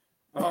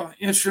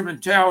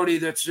instrumentality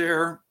that's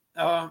there.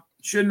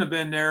 Shouldn't have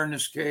been there in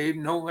this cave.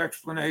 No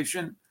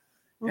explanation.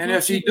 And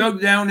as he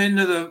dug down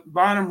into the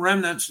bottom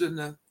remnants and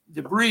the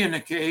debris in the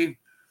cave,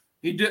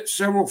 he did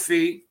several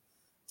feet.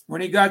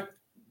 When he got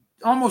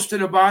almost to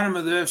the bottom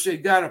of this,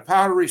 it got a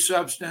powdery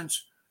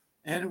substance,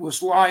 and it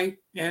was light,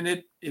 and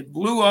it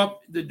blew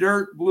up. The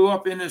dirt blew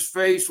up in his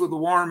face with the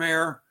warm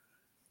air.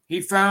 He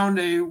found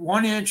a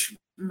 1-inch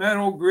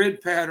metal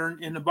grid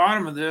pattern in the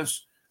bottom of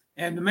this,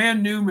 and the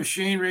man knew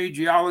machinery,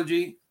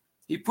 geology.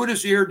 He put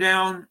his ear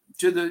down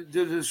to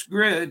this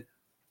grid,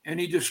 and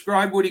he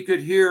described what he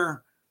could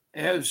hear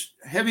as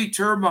heavy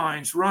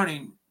turbines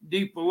running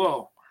deep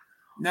below.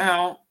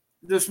 Now,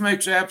 this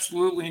makes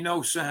absolutely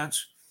no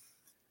sense.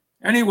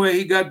 Anyway,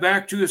 he got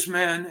back to his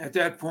men at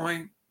that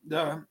point.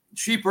 The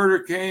sheep herder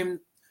came,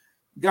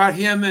 got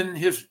him, and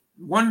his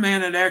one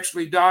man had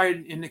actually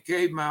died in the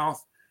cave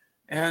mouth,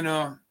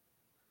 and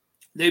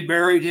they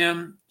buried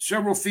him.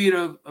 Several feet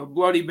of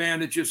bloody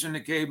bandages in the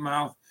cave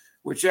mouth,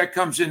 which that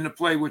comes into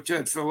play with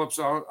Ted Phillips.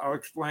 I'll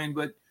explain.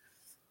 But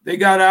they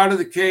got out of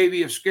the cave.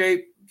 He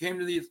escaped, came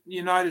to the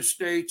United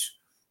States,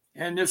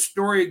 and this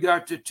story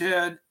got to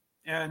Ted.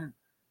 And,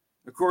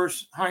 of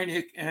course,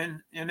 Hynek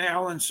and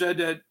Alan said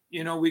that,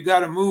 we got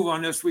to move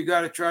on this. We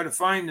got to try to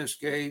find this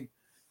cave.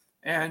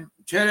 And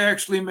Ted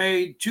actually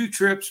made 2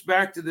 trips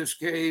back to this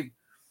cave.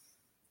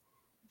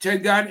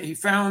 He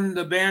found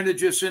the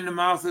bandages in the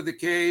mouth of the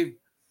cave.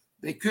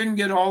 They couldn't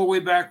get all the way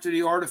back to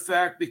the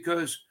artifact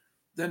because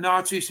the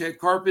Nazis had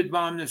carpet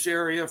bombed this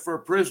area for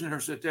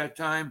prisoners at that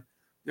time.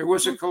 There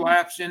was a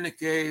collapse in the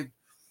cave,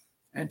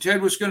 and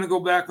Ted was going to go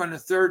back on the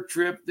 3rd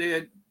trip.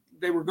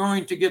 They were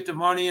going to get the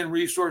money and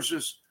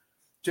resources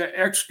to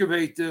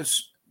excavate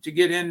this, to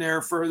get in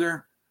there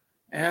further.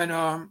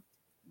 And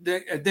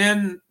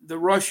then the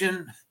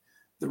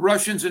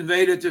Russians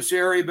invaded this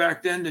area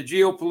back then. The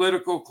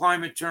geopolitical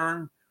climate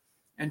turned,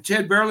 and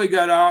Ted barely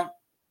got out.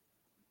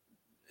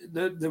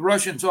 The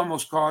Russians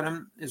almost caught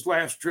him his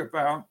last trip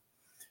out,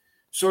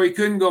 so he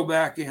couldn't go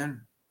back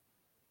in.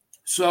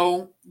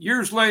 So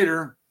years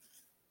later,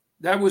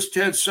 that was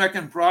Ted's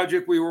 2nd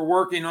project we were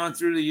working on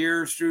through the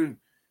years, through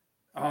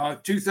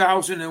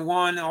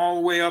 2001 all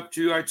the way up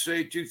to, I'd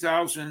say,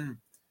 2000,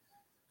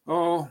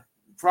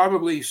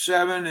 probably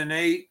 7 and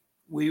 8.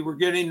 We were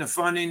getting the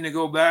funding to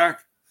go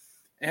back,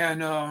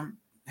 and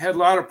had a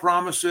lot of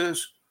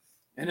promises,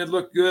 and it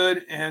looked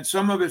good, and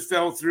some of it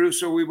fell through.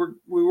 So we were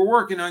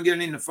working on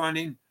getting the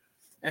funding,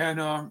 and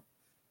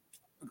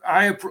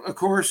I, of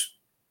course,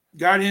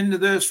 got into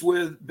this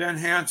with Ben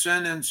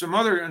Hansen and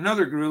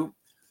another group.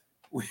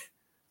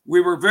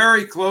 We were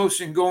very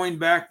close in going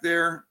back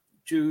there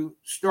to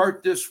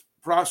start this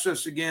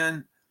process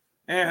again.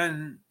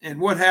 And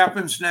what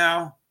happens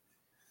now?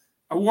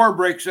 A war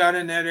breaks out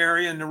in that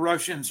area, and the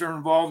Russians are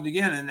involved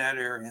again in that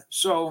area.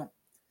 So,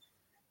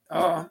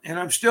 and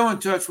I'm still in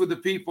touch with the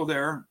people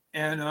there.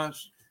 And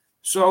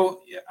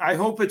so I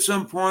hope at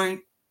some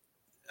point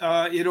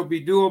it'll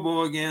be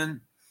doable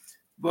again.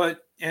 But,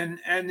 and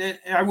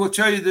I will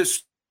tell you,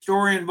 this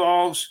story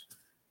involves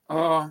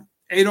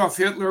Adolf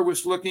Hitler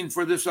was looking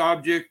for this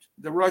object.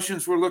 The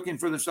Russians were looking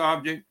for this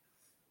object.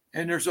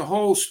 And there's a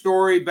whole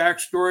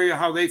backstory of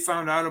how they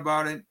found out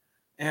about it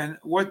and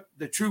what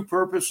the true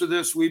purpose of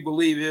this, we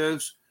believe,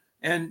 is.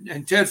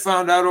 And Ted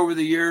found out over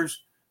the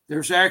years,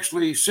 there's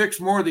actually 6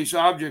 more of these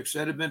objects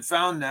that have been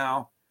found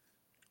now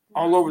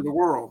all over the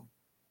world.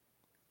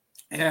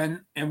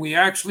 And we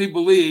actually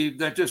believe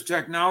that this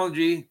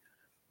technology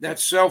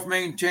that's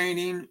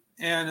self-maintaining,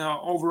 and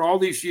over all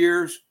these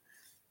years,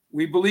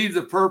 we believe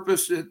the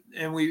purpose,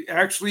 and we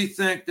actually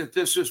think that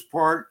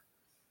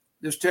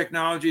this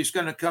technology is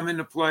going to come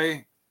into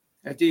play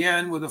at the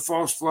end with a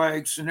false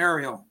flag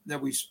scenario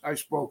that I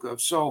spoke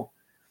of. So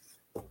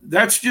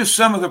that's just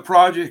some of the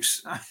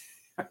projects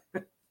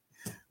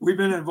we've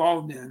been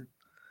involved in.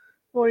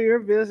 Well, you're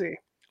busy.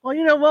 Well,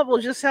 you know what?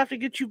 We'll just have to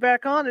get you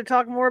back on to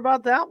talk more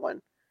about that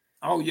one.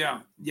 Oh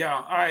yeah.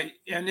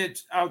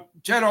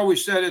 Ted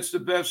always said it's the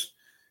best.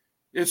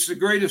 It's the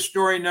greatest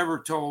story never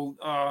told,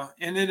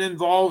 and it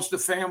involves the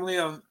family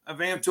of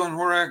Anton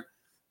Horak.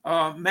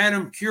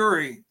 Madame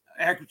Curie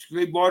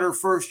actually bought her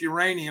first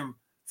uranium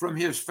from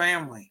his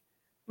family,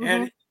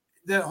 and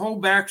the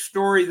whole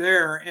backstory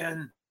there,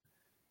 and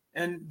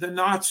the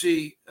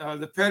Nazi,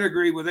 the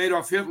pedigree with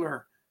Adolf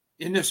Hitler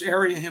in this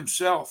area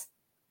himself,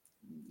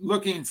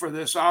 looking for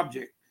this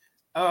object.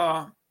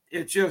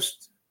 It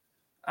just,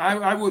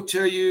 I will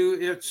tell you,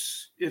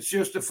 it's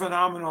just a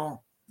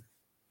phenomenal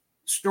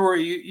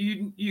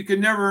story. You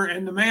can never,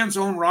 in the man's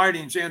own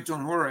writings,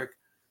 Anton Horak,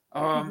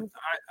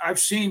 I've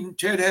seen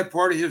Ted had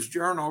part of his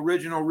journal,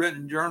 original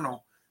written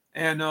journal,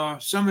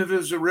 And some of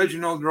his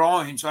original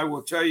drawings, I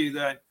will tell you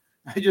that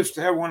I just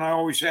have one I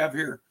always have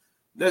here.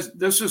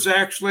 This is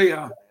actually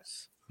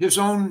his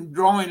own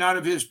drawing out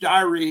of his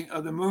diary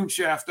of the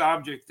moonshaft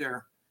object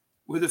there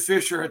with a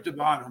fissure at the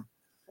bottom.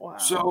 Wow.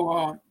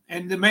 So,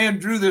 and the man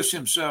drew this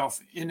himself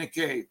in the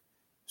cave.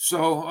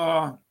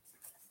 So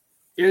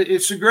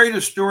it's the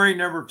greatest story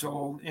never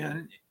told,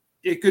 and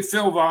it could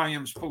fill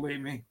volumes,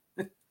 believe me.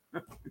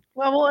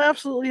 Well, we'll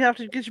absolutely have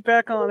to get you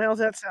back on. How's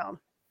that sound?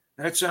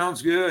 That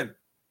sounds good.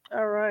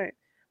 All right.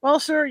 Well,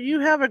 sir, you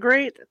have a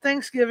great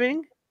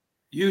Thanksgiving.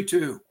 You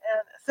too.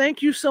 And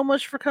thank you so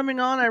much for coming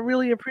on. I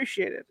really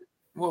appreciate it.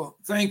 Well,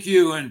 thank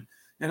you. And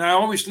I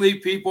always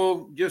leave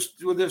people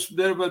just with this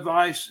bit of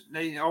advice.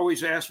 They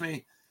always ask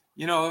me,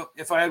 you know,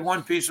 if I had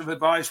one piece of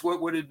advice,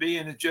 what would it be?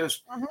 And it's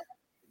just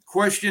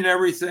question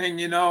everything,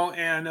 you know,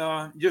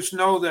 and just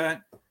know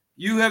that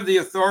you have the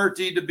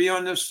authority to be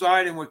on this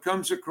side, and what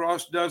comes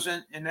across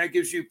doesn't, and that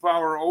gives you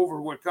power over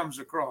what comes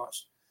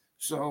across.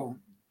 So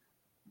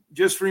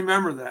just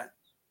remember that.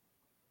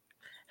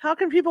 How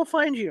can people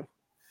find you?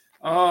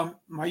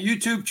 My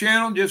YouTube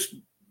channel, just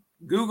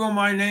Google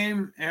my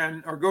name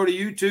or go to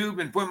YouTube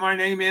and put my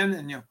name in,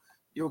 and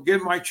you'll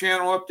get my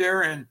channel up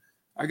there. And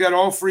I got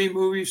all free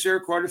movies there,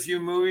 quite a few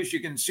movies.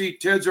 You can see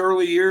Ted's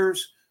early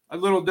years. A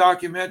little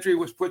documentary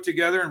was put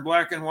together in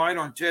black and white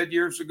on Ted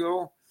years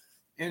ago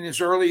in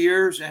his early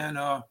years. And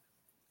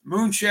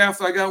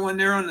Moonshaft, I got one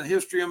there on the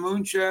history of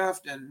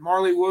Moonshaft and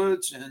Marley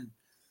Woods and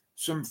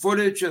some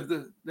footage of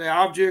the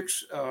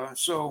objects.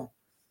 So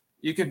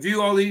you can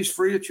view all these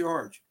free of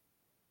charge.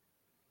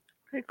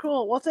 Okay,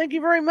 cool. Well, thank you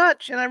very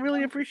much. And I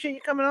really appreciate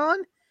you coming on.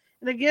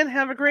 And again,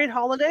 have a great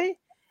holiday.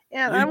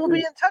 And I will be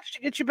in touch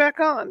to get you back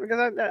on because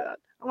I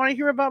want to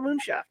hear about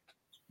Moonshaft.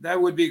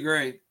 That would be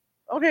great.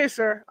 Okay,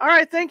 sir. All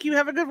right. Thank you.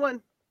 Have a good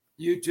one.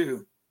 You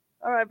too.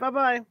 All right.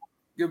 Bye-bye.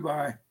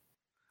 Goodbye.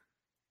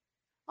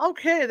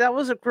 Okay. That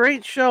was a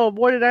great show.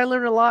 Boy, did I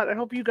learn a lot. I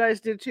hope you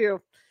guys did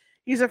too.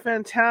 He's a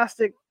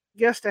fantastic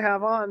guest to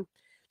have on.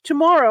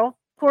 Tomorrow,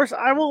 of course,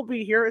 I won't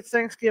be here. It's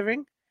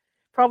Thanksgiving.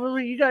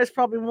 Probably, you guys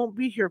probably won't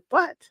be here,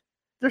 but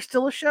there's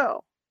still a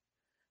show.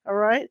 All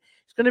right.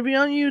 It's going to be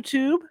on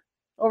YouTube,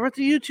 over at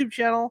the YouTube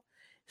channel,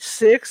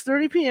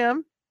 6:30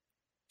 p.m.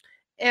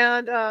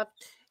 And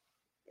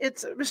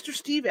it's Mr.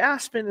 Steve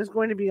Aspen is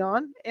going to be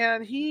on.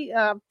 And he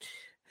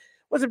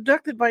was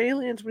abducted by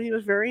aliens when he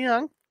was very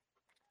young.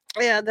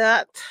 And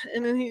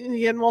then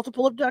he had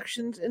multiple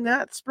abductions, and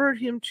that spurred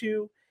him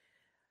to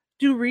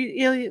do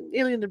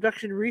alien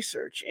abduction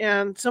research.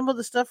 And some of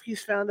the stuff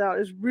he's found out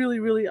is really,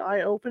 really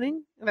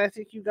eye-opening. And I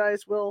think you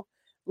guys will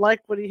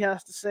like what he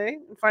has to say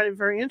and find it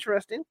very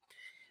interesting.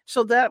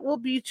 So that will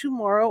be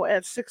tomorrow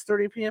at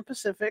 6:30 p.m.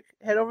 Pacific.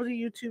 Head over to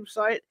the YouTube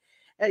site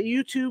at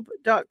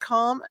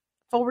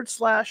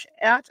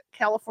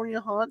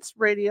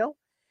youtube.com/@CaliforniaHauntsRadio.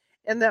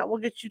 And that will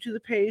get you to the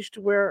page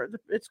to where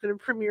it's going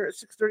to premiere at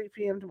 6:30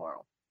 p.m.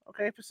 tomorrow.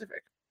 Okay,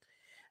 Pacific.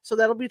 So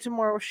that'll be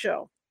tomorrow's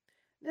show.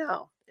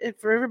 Now,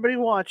 for everybody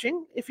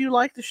watching, if you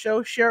like the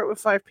show, share it with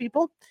 5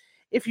 people.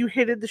 If you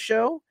hated the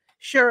show,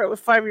 share it with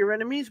 5 of your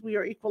enemies. We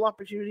are equal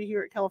opportunity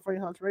here at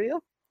California Haunts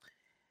Radio.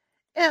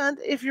 And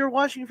if you're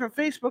watching from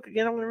Facebook,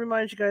 again, I'm going to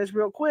remind you guys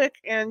real quick,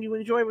 and you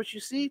enjoy what you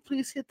see,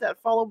 please hit that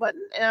follow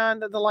button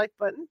and the like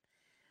button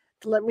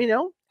to let me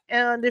know.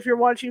 And if you're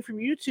watching from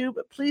YouTube,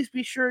 please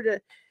be sure to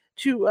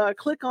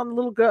click on the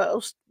little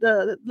ghost,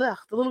 the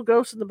little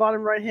ghost in the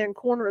bottom right-hand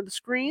corner of the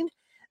screen.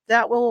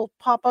 That will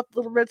pop up the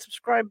little red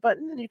subscribe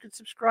button, and you can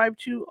subscribe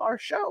to our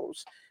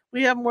shows.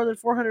 We have more than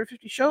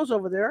 450 shows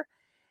over there.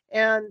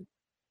 And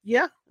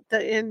yeah,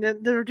 and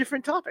there are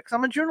different topics.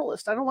 I'm a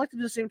journalist. I don't like to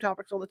do the same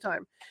topics all the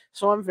time.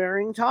 So I'm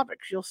varying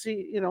topics. You'll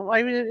see, I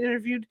even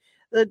interviewed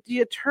the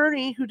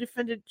attorney who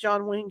defended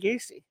John Wayne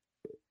Gacy.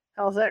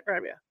 How's that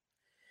grab you?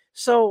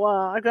 So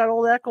I got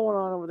all that going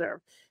on over there.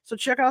 So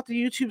check out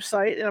the YouTube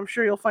site, and I'm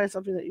sure you'll find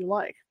something that you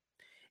like.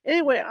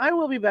 Anyway, I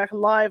will be back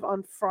live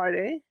on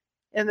Friday.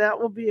 And that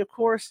will be, of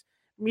course,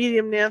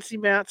 Medium Nancy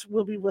Matz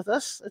will be with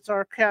us. It's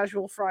our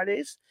casual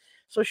Fridays.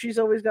 So she's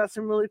always got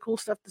some really cool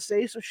stuff to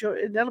say.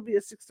 And that'll be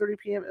at 6:30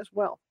 p.m. as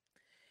well.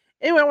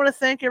 Anyway, I want to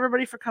thank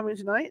everybody for coming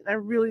tonight. I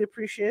really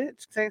appreciate it.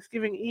 It's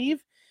Thanksgiving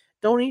Eve.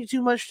 Don't eat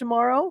too much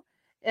tomorrow.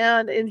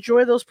 And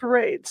enjoy those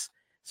parades.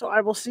 So I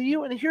will see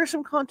you. And here's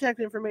some contact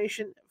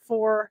information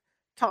for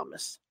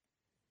Thomas.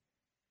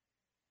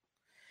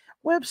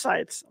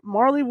 Websites,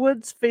 Marley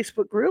Woods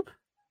Facebook group.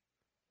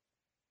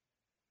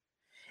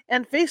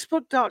 And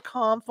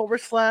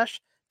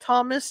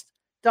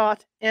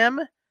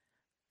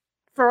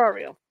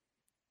facebook.com/Thomas.M.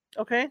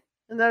 Okay?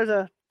 And there's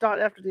a dot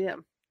after the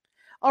M.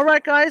 All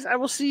right, guys, I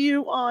will see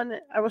you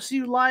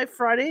live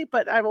Friday,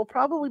 but I will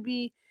probably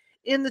be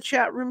in the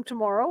chat room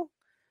tomorrow,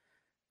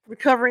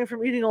 recovering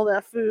from eating all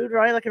that food,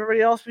 right? Like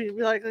everybody else, be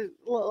like a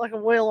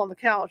whale on the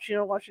couch,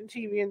 watching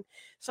TV. And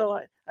so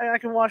I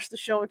can watch the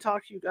show and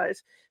talk to you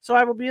guys. So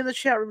I will be in the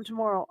chat room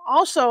tomorrow.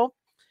 Also,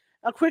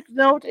 a quick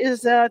note is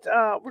that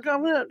I'm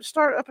going to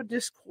start up a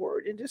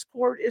Discord. And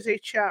Discord is a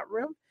chat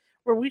room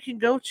where we can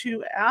go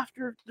to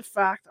after the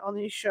fact on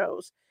these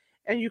shows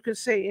and you can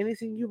say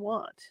anything you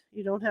want.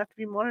 You don't have to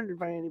be monitored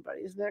by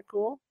anybody. Isn't that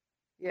cool?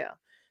 Yeah.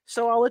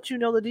 So I'll let you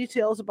know the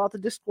details about the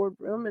Discord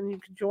room, and you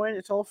can join.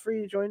 It's all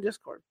free to join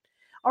Discord.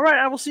 All right,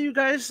 I will see you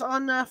guys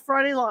on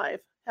Friday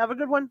Live. Have a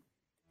good one.